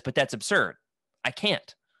immediately says, but that's absurd. I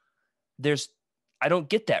can't. I don't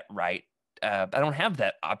get that right. I don't have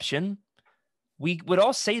that option. We would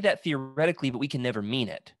all say that theoretically, but we can never mean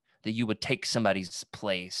it, that you would take somebody's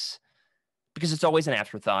place, because it's always an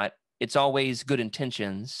afterthought. It's always good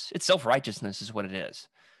intentions. It's self-righteousness is what it is.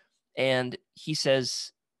 And he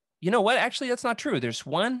says, you know what? Actually, that's not true. There's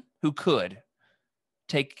one who could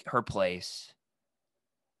take her place,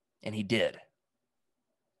 and he did.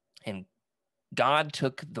 And God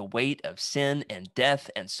took the weight of sin and death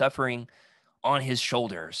and suffering on his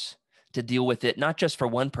shoulders to deal with it, not just for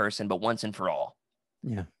one person, but once and for all.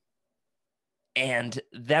 Yeah. And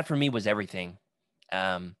that for me was everything.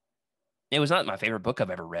 It was not my favorite book I've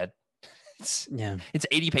ever read. It's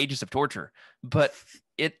 80 pages of torture, but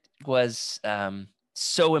it was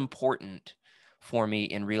so important for me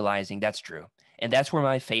in realizing that's true. And that's where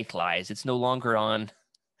my faith lies. It's no longer on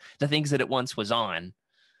the things that it once was on.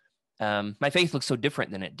 My faith looks so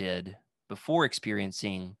different than it did before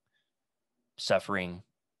experiencing suffering,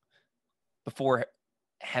 before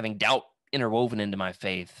having doubt interwoven into my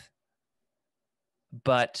faith.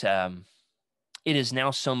 But it is now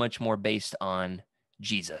so much more based on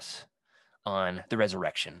Jesus, on the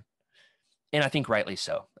resurrection. And I think rightly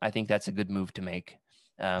so. I think that's a good move to make.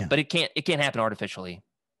 But it can't happen artificially.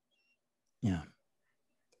 Yeah.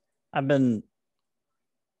 I've been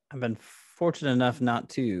fortunate enough not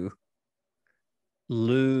to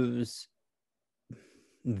lose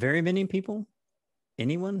very many people,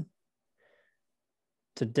 anyone,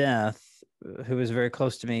 to death who was very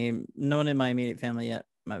close to me. No one in my immediate family yet.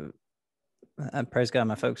 Praise God,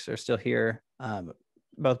 my folks are still here,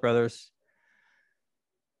 both brothers.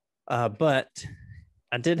 But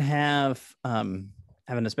I did have an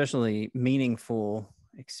especially meaningful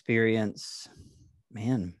experience,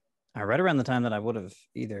 man, right around the time that I would have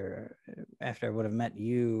either after I would have met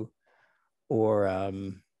you or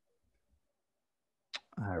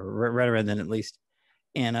right around then, at least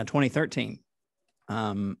in 2013.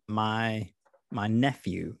 My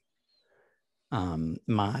nephew,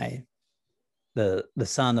 my the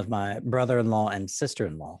son of my brother-in-law and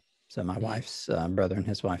sister-in-law. So my Mhm. wife's brother and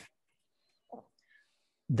his wife.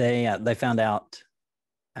 They found out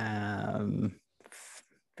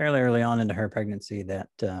fairly early on into her pregnancy that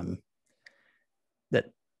that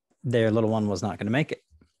their little one was not going to make it,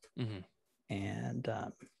 and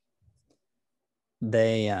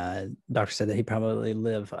doctor said that he probably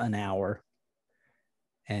live an hour,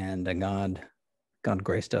 and God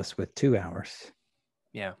graced us with 2 hours.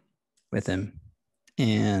 Yeah. With him.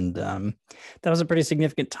 And that was a pretty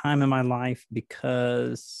significant time in my life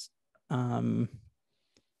because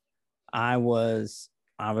I was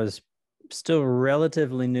still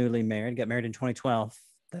relatively newly married. Got married in 2012.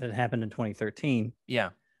 That had happened in 2013.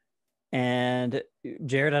 Yeah. And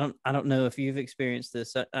Jared, I don't know if you've experienced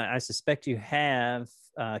this. I suspect you have,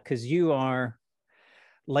 because you are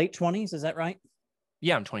late 20s. Is that right?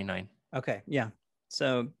 Yeah, I'm 29. Okay, yeah.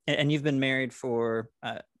 So, and you've been married for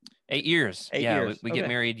 8 years. 8 Yeah, years. we Okay. get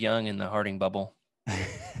married young in the Harding bubble.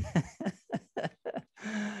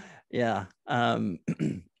 Yeah. And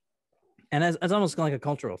it's almost like a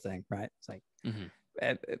cultural thing, right? It's like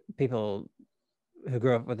people who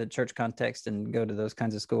grow up with a church context and go to those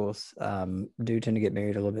kinds of schools do tend to get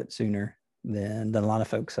married a little bit sooner than a lot of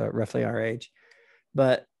folks are roughly our age.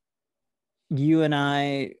 But you and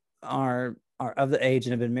I are of the age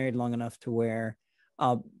and have been married long enough to where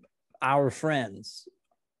our friends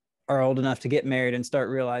are old enough to get married and start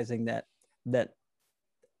realizing that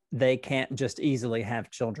they can't just easily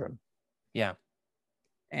have children. Yeah.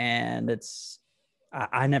 And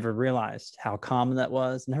I never realized how common that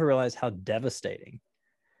was. Never realized how devastating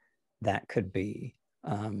that could be.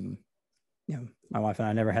 My wife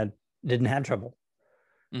and I didn't have trouble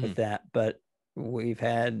with that, but we've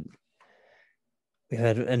had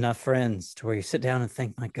enough friends to where you sit down and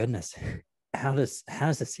think, my goodness, how does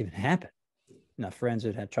this even happen? Enough friends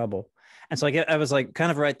who'd had trouble. And so I was like,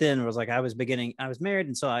 kind of right then, it was like I was married.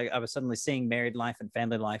 And so I was suddenly seeing married life and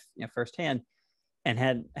family life, firsthand, and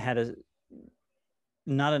had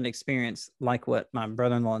not an experience like what my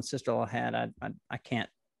brother-in-law and sister-in-law had. I can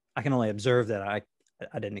only observe that. I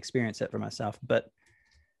didn't experience it for myself, but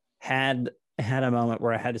had a moment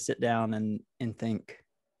where I had to sit down and think,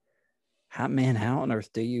 how on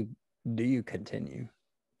earth do you continue?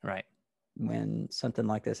 Right. When something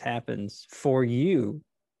like this happens for you?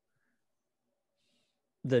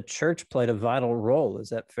 The church played a vital role. Is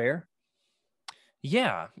that fair?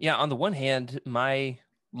 Yeah. Yeah. On the one hand, my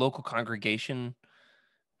local congregation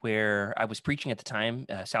where I was preaching at the time,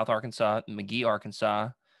 South Arkansas, McGee, Arkansas,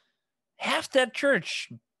 half that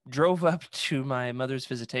church drove up to my mother's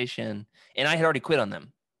visitation, and I had already quit on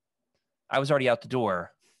them. I was already out the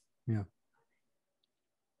door. Yeah.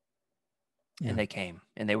 And they came,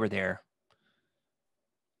 and they were there,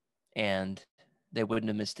 and they wouldn't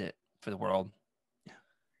have missed it for the world. Yeah.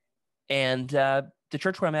 And the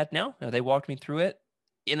church where I'm at now, they walked me through it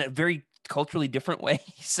in a very culturally different way.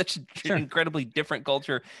 Such an incredibly different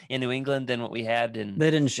culture in New England than what we had in.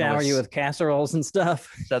 They didn't shower you with casseroles and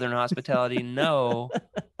stuff. Southern hospitality, no,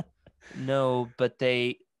 but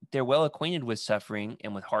they're well acquainted with suffering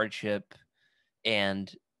and with hardship,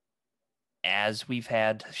 and as we've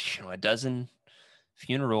had a dozen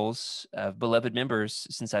funerals of beloved members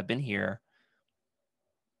since I've been here,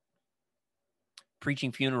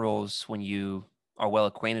 preaching funerals when you are well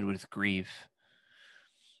acquainted with grief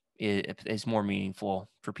is more meaningful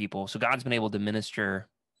for people. So God's been able to minister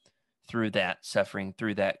through that suffering,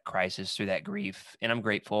 through that crisis, through that grief, and I'm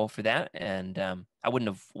grateful for that. And I wouldn't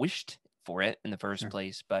have wished for it in the first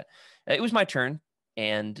place, but it was my turn,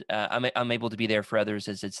 and I'm able to be there for others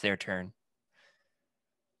as it's their turn.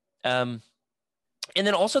 And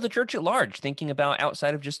then also the church at large, thinking about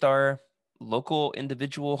outside of just our local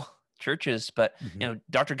individual churches, but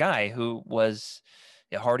Dr. Guy, who was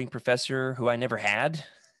a Harding professor who I never had,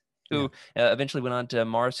 who eventually went on to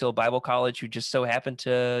Mars Hill Bible College, who just so happened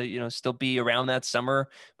to still be around that summer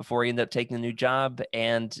before he ended up taking a new job,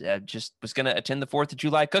 and just was going to attend the 4th of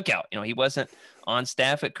July cookout. He wasn't on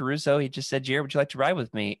staff at Kerusso. He just said, "Jared, would you like to ride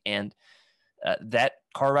with me?" And that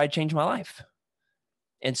car ride changed my life.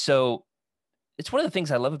 And so it's one of the things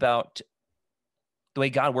I love about the way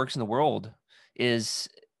God works in the world is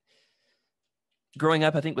growing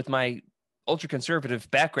up, I think, with my ultra-conservative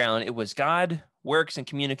background, it was God works and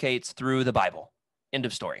communicates through the Bible. End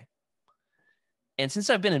of story. And since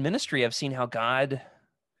I've been in ministry, I've seen how God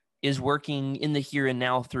is working in the here and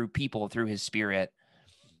now through people, through his Spirit,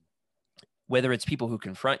 whether it's people who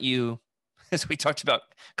confront you, as we talked about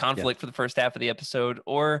conflict for the first half of the episode,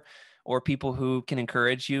 or people who can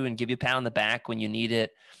encourage you and give you a pat on the back when you need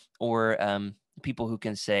it, or people who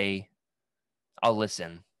can say, "I'll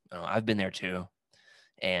listen. oh, I've been there too.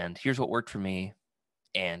 And here's what worked for me.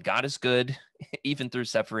 And God is good, even through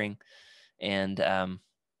suffering. And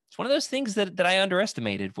it's one of those things that I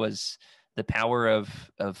underestimated was the power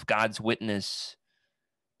of God's witness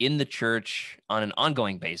in the church on an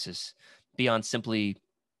ongoing basis, beyond simply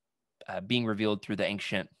being revealed through the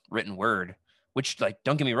ancient written word. Which, like,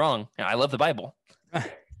 don't get me wrong, I love the Bible.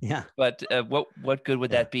 Yeah. But what good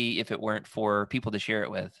would that be if it weren't for people to share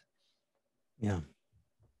it with? Yeah.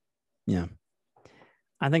 Yeah.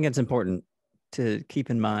 I think it's important to keep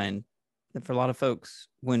in mind that for a lot of folks,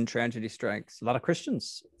 when tragedy strikes, a lot of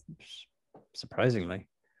Christians, surprisingly,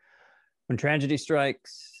 when tragedy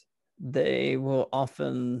strikes, they will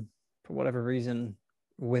often, for whatever reason,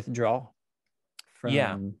 withdraw from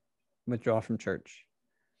church.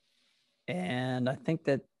 And I think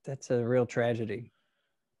that that's a real tragedy.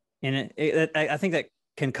 And I think that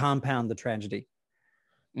can compound the tragedy,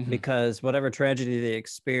 because whatever tragedy they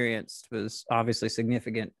experienced was obviously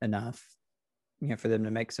significant enough, for them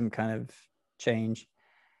to make some kind of change.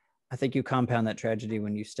 I think you compound that tragedy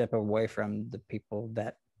when you step away from the people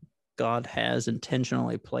that God has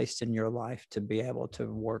intentionally placed in your life to be able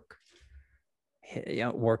to work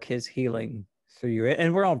his healing through you.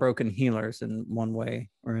 And we're all broken healers in one way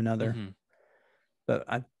or another.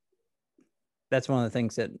 But that's one of the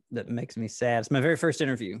things that makes me sad. It's my very first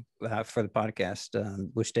interview for the podcast,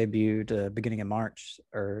 which debuted beginning of March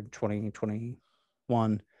or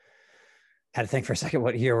 2021. Had to think for a second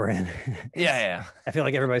what year we're in. Yeah. I feel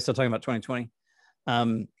like everybody's still talking about 2020.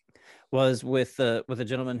 Was with a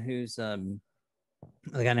gentleman who's a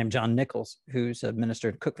guy named John Nichols, who's a minister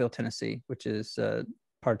in Cookeville, Tennessee, which is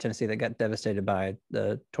part of Tennessee that got devastated by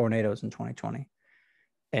the tornadoes in 2020.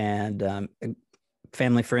 And a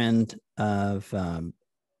family friend of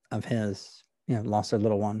his, lost their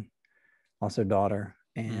little one, lost their daughter,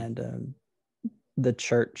 and the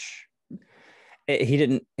church.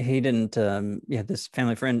 This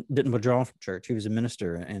family friend didn't withdraw from church. He was a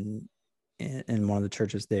minister in one of the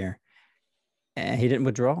churches there, and he didn't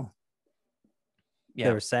withdraw. Yeah.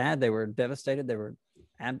 They were sad. They were devastated. They were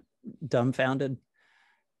dumbfounded,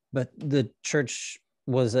 but the church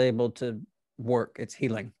was able to work its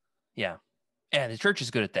healing. Yeah. And the church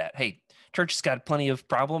is good at that. Hey, church has got plenty of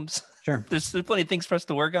problems. Sure. There's plenty of things for us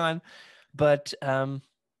to work on, but we're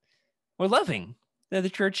loving. The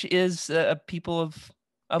church is a people of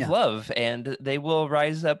love, and they will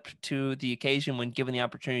rise up to the occasion when given the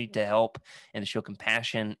opportunity to help and to show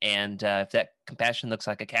compassion. And if that compassion looks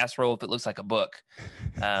like a casserole, if it looks like a book,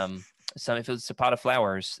 if it's a pot of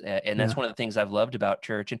flowers, and that's one of the things I've loved about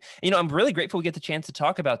church. And, I'm really grateful we get the chance to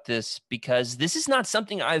talk about this, because this is not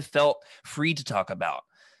something I've felt free to talk about.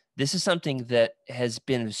 This is something that has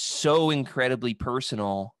been so incredibly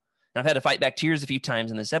personal. And I've had to fight back tears a few times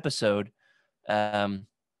in this episode.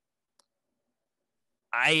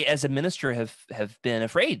 I, as a minister, have been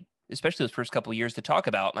afraid, especially those first couple of years, to talk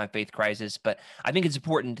about my faith crisis. But I think it's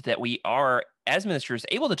important that we are, as ministers,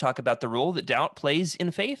 able to talk about the role that doubt plays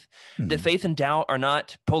in faith, that faith and doubt are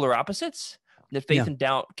not polar opposites, that faith and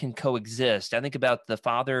doubt can coexist. I think about the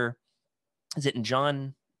Father, is it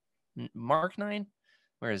in Mark 9?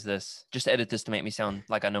 Where is this? Just edit this to make me sound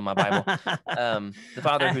like I know my Bible. The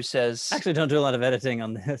Father who says... I actually don't do a lot of editing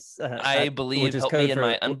on this. I believe, help me in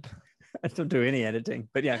my... I don't do any editing,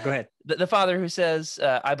 but yeah, go ahead. The Father who says,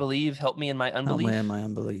 I believe, help me in my unbelief. Help me in my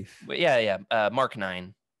unbelief. But yeah. Mark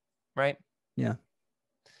 9, right? Yeah.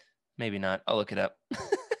 Maybe not. I'll look it up.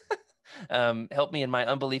 Help me in my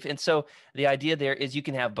unbelief. And so the idea there is you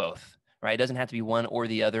can have both, right? It doesn't have to be one or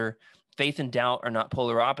the other. Faith and doubt are not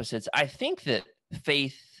polar opposites. I think that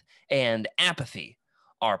faith and apathy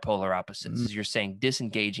are polar opposites. As you're saying,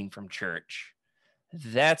 disengaging from church.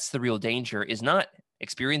 That's the real danger, is not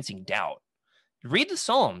experiencing doubt. Read the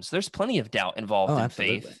Psalms. There's plenty of doubt involved in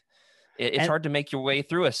absolutely. faith. It's hard to make your way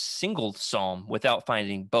through a single psalm without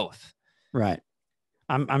finding both. Right.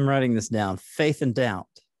 I'm writing this down. Faith and doubt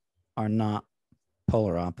are not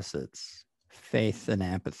polar opposites. Faith and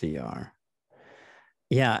apathy are.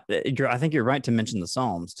 Yeah, I think you're right to mention the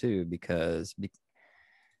Psalms too, because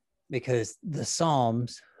the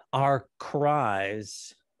Psalms are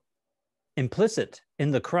cries. Implicit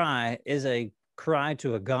in the cry is a cry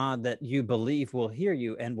to a God that you believe will hear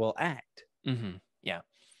you and will act. Yeah.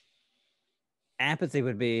 Apathy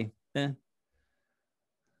would be,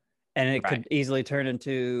 And it could easily turn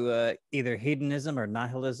into either hedonism or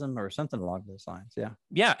nihilism or something along those lines. Yeah.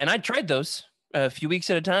 Yeah. And I tried those a few weeks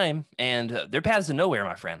at a time, and they're paths to nowhere,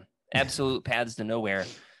 my friend. Absolute paths to nowhere.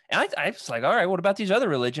 And I was like, all right, what about these other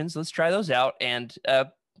religions? Let's try those out. And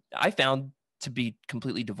I found to be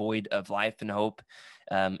completely devoid of life and hope.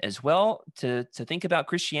 as well, to think about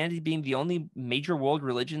Christianity being the only major world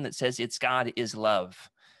religion that says its God is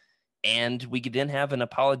love. And we could then have an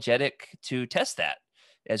apologetic to test that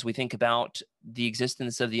as we think about the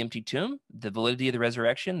existence of the empty tomb, the validity of the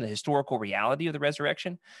resurrection, the historical reality of the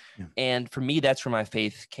resurrection. Yeah. And for me, that's where my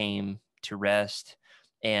faith came to rest.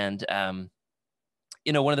 And,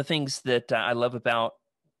 one of the things that I love about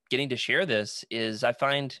getting to share this is I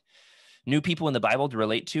find new people in the Bible to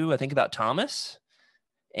relate to. I think about Thomas.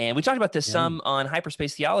 And we talked about this some on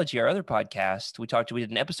Hyperspace Theology, our other podcast. We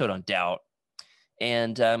did an episode on doubt.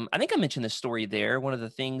 And I think I mentioned this story there. One of the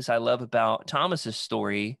things I love about Thomas's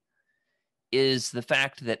story is the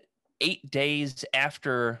fact that 8 days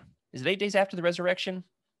after, is it 8 days after the resurrection?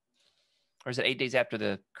 Or is it 8 days after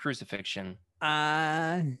the crucifixion?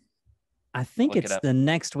 I think it's the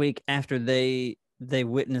next week after they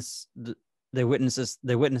witness the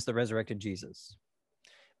resurrected Jesus.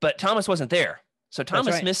 But Thomas wasn't there. So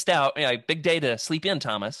Thomas missed out. Big day to sleep in,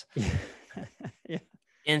 Thomas. Yeah.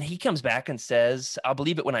 And he comes back and says, I'll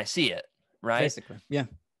believe it when I see it, right? Basically, yeah.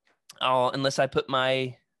 Unless I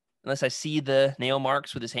see the nail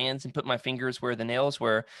marks with his hands and put my fingers where the nails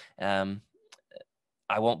were, I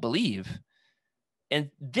won't believe.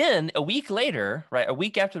 And then a week later, right, a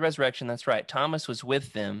week after the resurrection, that's right, Thomas was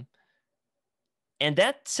with them. And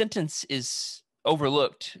that sentence is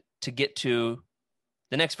overlooked to get to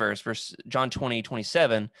the next verse John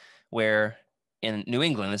 20:27, where in New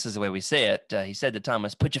England, this is the way we say it. He said to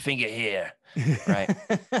Thomas, "Put your finger here," right?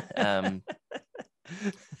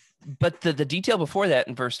 But the detail before that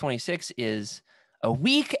in verse 26 is a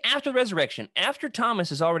week after the resurrection, after Thomas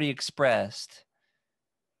has already expressed,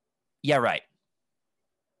 yeah, right.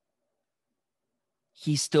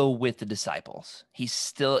 He's still with the disciples. He's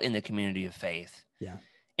still in the community of faith. Yeah.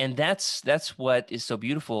 And that's what is so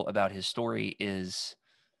beautiful about his story is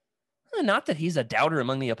not that he's a doubter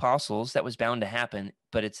among the apostles. That was bound to happen,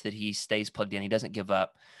 but it's that he stays plugged in. He doesn't give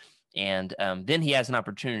up. And then he has an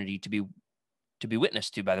opportunity to be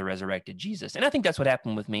witnessed to by the resurrected Jesus. And I think that's what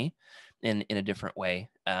happened with me in a different way.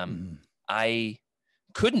 I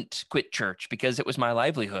couldn't quit church because it was my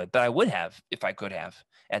livelihood, but I would have if I could have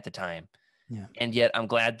at the time. Yeah. And yet I'm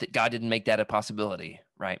glad that God didn't make that a possibility,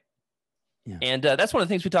 right? Yeah. And that's one of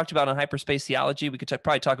the things we talked about on Hyperspace Theology. We could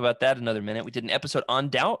probably talk about that another minute. We did an episode on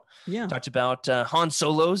doubt. Yeah. Talked about Han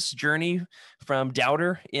Solo's journey from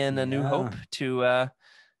doubter in A New Hope to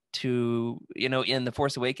in The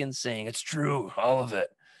Force Awakens saying, it's true, all of it.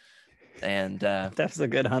 And that's a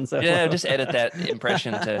good Han Solo. Yeah, just edit that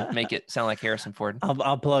impression to make it sound like Harrison Ford.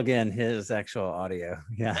 I'll plug in his actual audio.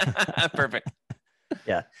 Yeah. Perfect.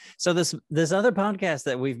 Yeah. So this other podcast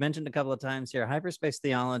that we've mentioned a couple of times here, Hyperspace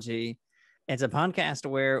Theology, it's a podcast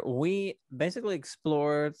where we basically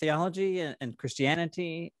explore theology and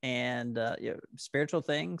Christianity and spiritual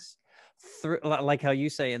things through, like how you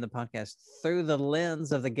say in the podcast, through the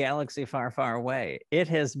lens of the galaxy far, far away. It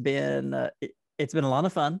has been it's been a lot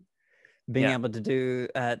of fun being able to do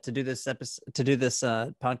this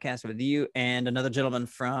podcast with you and another gentleman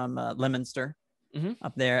from Leominster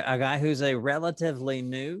up there, a guy who's a relatively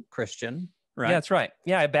new Christian, right? Yeah, that's right.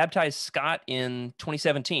 Yeah, I baptized Scott in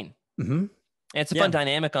 2017. Mm-hmm. And it's a fun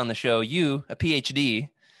dynamic on the show. You, a PhD,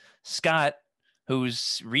 Scott,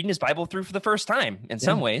 who's reading his Bible through for the first time in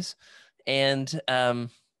some ways, and then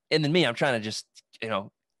me, I'm trying to just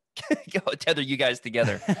tether you guys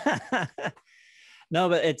together. No,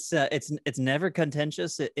 but it's never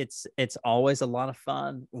contentious. It's always a lot of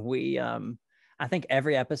fun. We I think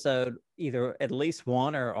every episode, either at least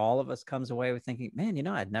one or all of us comes away with thinking, man,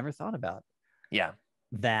 I'd never thought about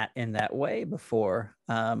that in that way before.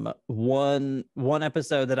 One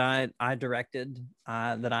episode that I directed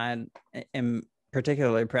that I am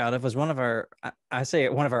particularly proud of was one of our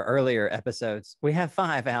earlier episodes. We have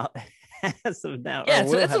 5 out as of now. Yeah,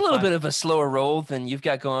 it's a little bit of a slower roll than you've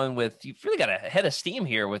got going with. You've really got a head of steam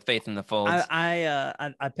here with Faith in the Folds. I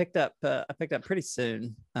picked up pretty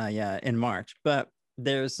soon, in March. But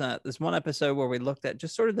there's this one episode where we looked at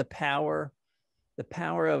just sort of the power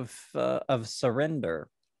of surrender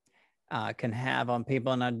can have on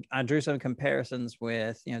people, and I drew some comparisons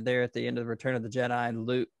with there at the end of the Return of the Jedi,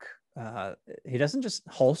 Luke. He doesn't just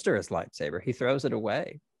holster his lightsaber; he throws it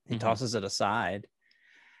away. He tosses it aside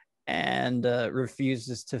and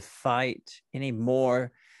refuses to fight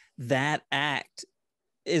anymore. That act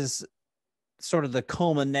is sort of the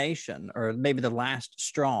culmination, or maybe the last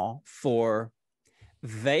straw, for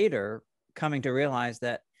Vader coming to realize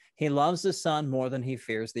that he loves his son more than he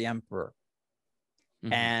fears the Emperor.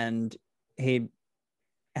 And he,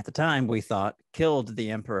 at the time, we thought, killed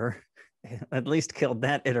the Emperor at least killed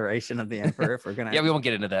that iteration of the Emperor, if we're going to yeah, we won't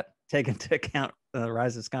get into that. Take into account the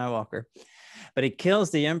rise of Skywalker. But he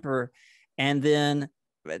kills the Emperor, and then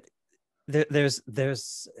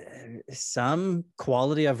there's some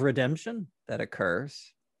quality of redemption that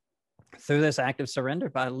occurs through this act of surrender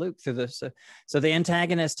by Luke. Through this, so the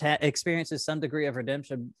antagonist experiences some degree of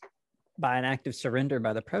redemption by an act of surrender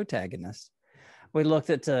by the protagonist. We looked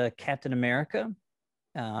at Captain America.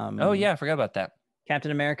 Oh yeah, I forgot about that.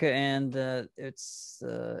 Captain America, and it's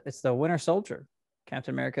the Winter Soldier,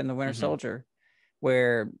 Captain America and the Winter Soldier,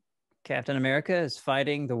 where Captain America is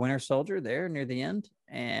fighting the Winter Soldier there near the end,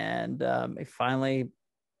 and finally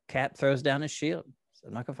Cap throws down his shield. So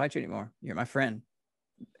I'm not gonna fight you anymore. You're my friend.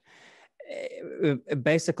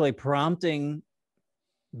 Basically prompting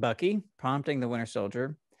Bucky, prompting the Winter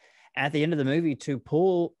Soldier at the end of the movie to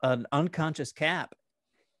pull an unconscious Cap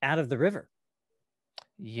out of the river.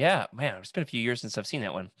 Yeah, man, it's been a few years since I've seen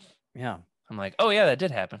that one. Yeah. I'm like, oh yeah, that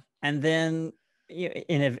did happen. And then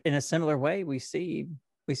in a similar way, we see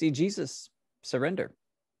Jesus surrender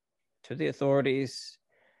to the authorities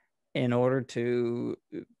in order to,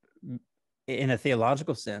 in a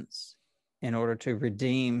theological sense, in order to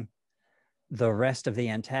redeem the rest of the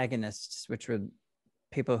antagonists, which were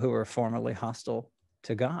people who were formerly hostile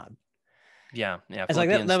to God. Yeah. It's like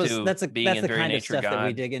that's the kind of stuff God. that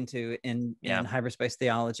we dig into in Hyperspace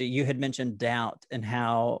Theology. You had mentioned doubt and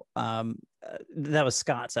how that was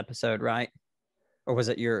Scott's episode, right? Or was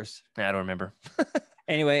it yours? I don't remember.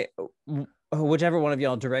 Anyway, whichever one of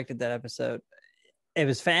y'all directed that episode, it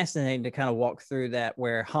was fascinating to kind of walk through that,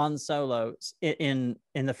 where Han Solo in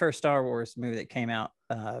the first Star Wars movie that came out,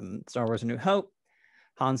 Star Wars: A New Hope,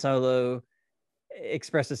 Han Solo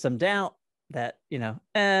expresses some doubt that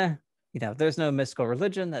there's no mystical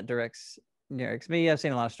religion that directs me. I've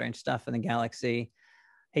seen a lot of strange stuff in the galaxy.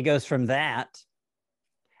 He goes from that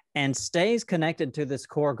and stays connected to this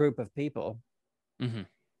core group of people. Mm-hmm.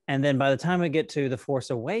 And then by the time we get to The Force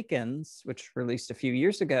Awakens, which released a few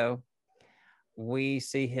years ago, we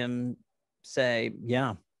see him say,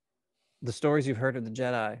 yeah, the stories you've heard of the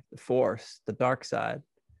Jedi, the Force, the dark side,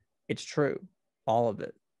 it's true. All of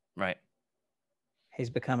it. Right. He's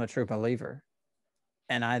become a true believer.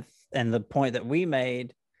 And the point that we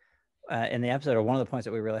made in the episode, or one of the points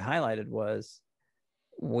that we really highlighted, was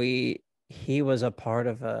he was a part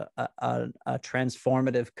of a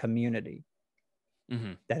transformative community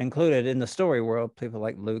that included, in the story world, people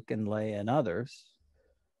like Luke and Leia and others.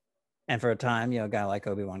 And for a time, a guy like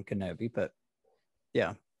Obi-Wan Kenobi. But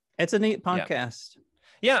yeah, it's a neat podcast.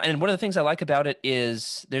 Yeah. And one of the things I like about it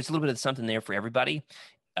is there's a little bit of something there for everybody.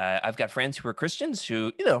 I've got friends who are Christians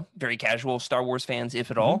who, very casual Star Wars fans,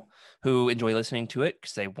 if at all, who enjoy listening to it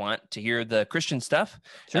because they want to hear the Christian stuff.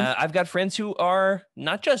 Sure. I've got friends who are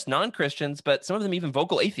not just non-Christians, but some of them even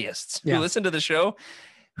vocal atheists who listen to the show,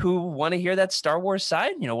 who want to hear that Star Wars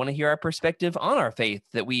side, want to hear our perspective on our faith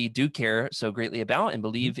that we do care so greatly about and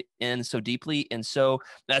believe in so deeply. And so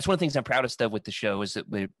that's one of the things I'm proudest of with the show, is that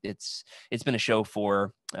it's been a show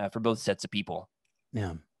for both sets of people.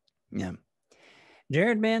 Yeah. Yeah.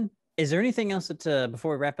 Jared, man, is there anything else that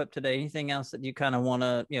before we wrap up today, anything else that you kind of want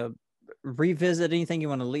to revisit? Anything you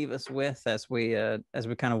want to leave us with as we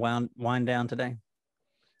kind of wind down today?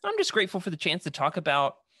 I'm just grateful for the chance to talk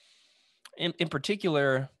about, in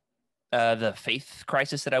particular, the faith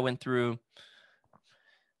crisis that I went through,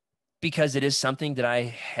 because it is something that I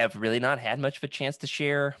have really not had much of a chance to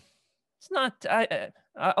share. It's not.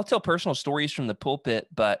 I'll tell personal stories from the pulpit,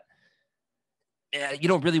 but you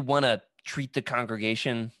don't really want to treat the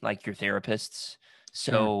congregation like your therapists.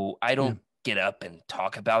 So I don't get up and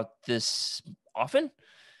talk about this often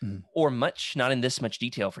or much, not in this much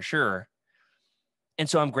detail for sure. And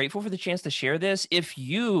so I'm grateful for the chance to share this. If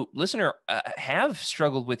you, listener, have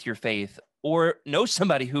struggled with your faith or know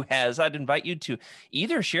somebody who has, I'd invite you to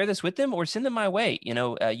either share this with them or send them my way.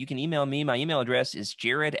 You can email me. My email address is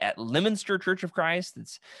Jared@Leominster Church of Christ.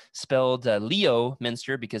 It's spelled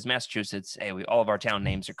Leominster because Massachusetts, all of our town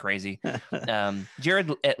names are crazy.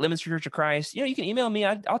 Jared@Leominster Church of Christ. You can email me.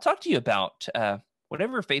 I'll talk to you about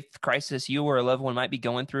whatever faith crisis you or a loved one might be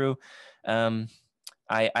going through.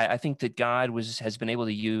 I think that God has been able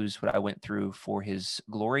to use what I went through for his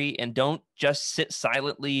glory, and don't just sit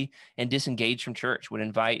silently and disengage from church. Would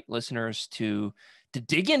invite listeners to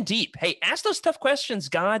dig in deep. Hey, ask those tough questions.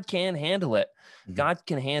 God can handle it. God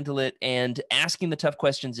can handle it. And asking the tough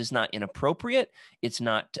questions is not inappropriate. It's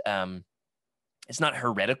not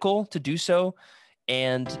heretical to do so.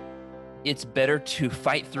 And it's better to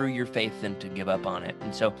fight through your faith than to give up on it.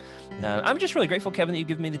 And so I'm just really grateful, Kevin, that you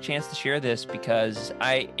give me the chance to share this, because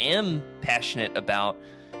I am passionate about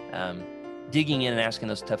digging in and asking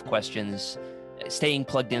those tough questions, staying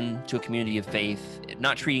plugged in to a community of faith,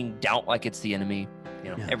 not treating doubt like it's the enemy,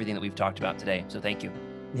 everything that we've talked about today. So thank you.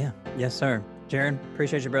 Yeah. Yes, sir. Jared,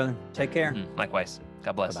 appreciate you, brother. Take care. Likewise.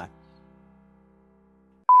 God bless. Bye-bye.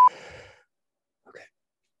 Okay.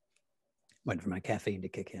 Waiting for my caffeine to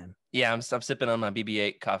kick in. Yeah, I'm sipping on my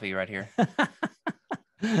BB-8 coffee right here.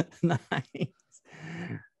 Nice.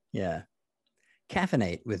 Yeah.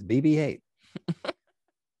 Caffeinate with BB-8.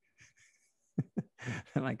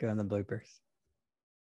 I might go in the bloopers.